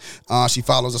Watson. She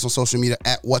follows us on social media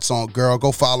at What's On Girl.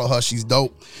 Go follow her. She's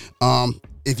dope.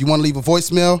 If you want to leave a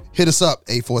voicemail, hit us up,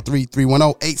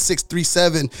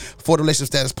 843-310-8637 for the Relationship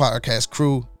Status Podcast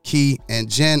crew. Key and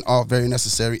Jen, all very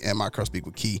necessary, and my Curse Speak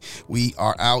with Key. We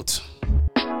are out.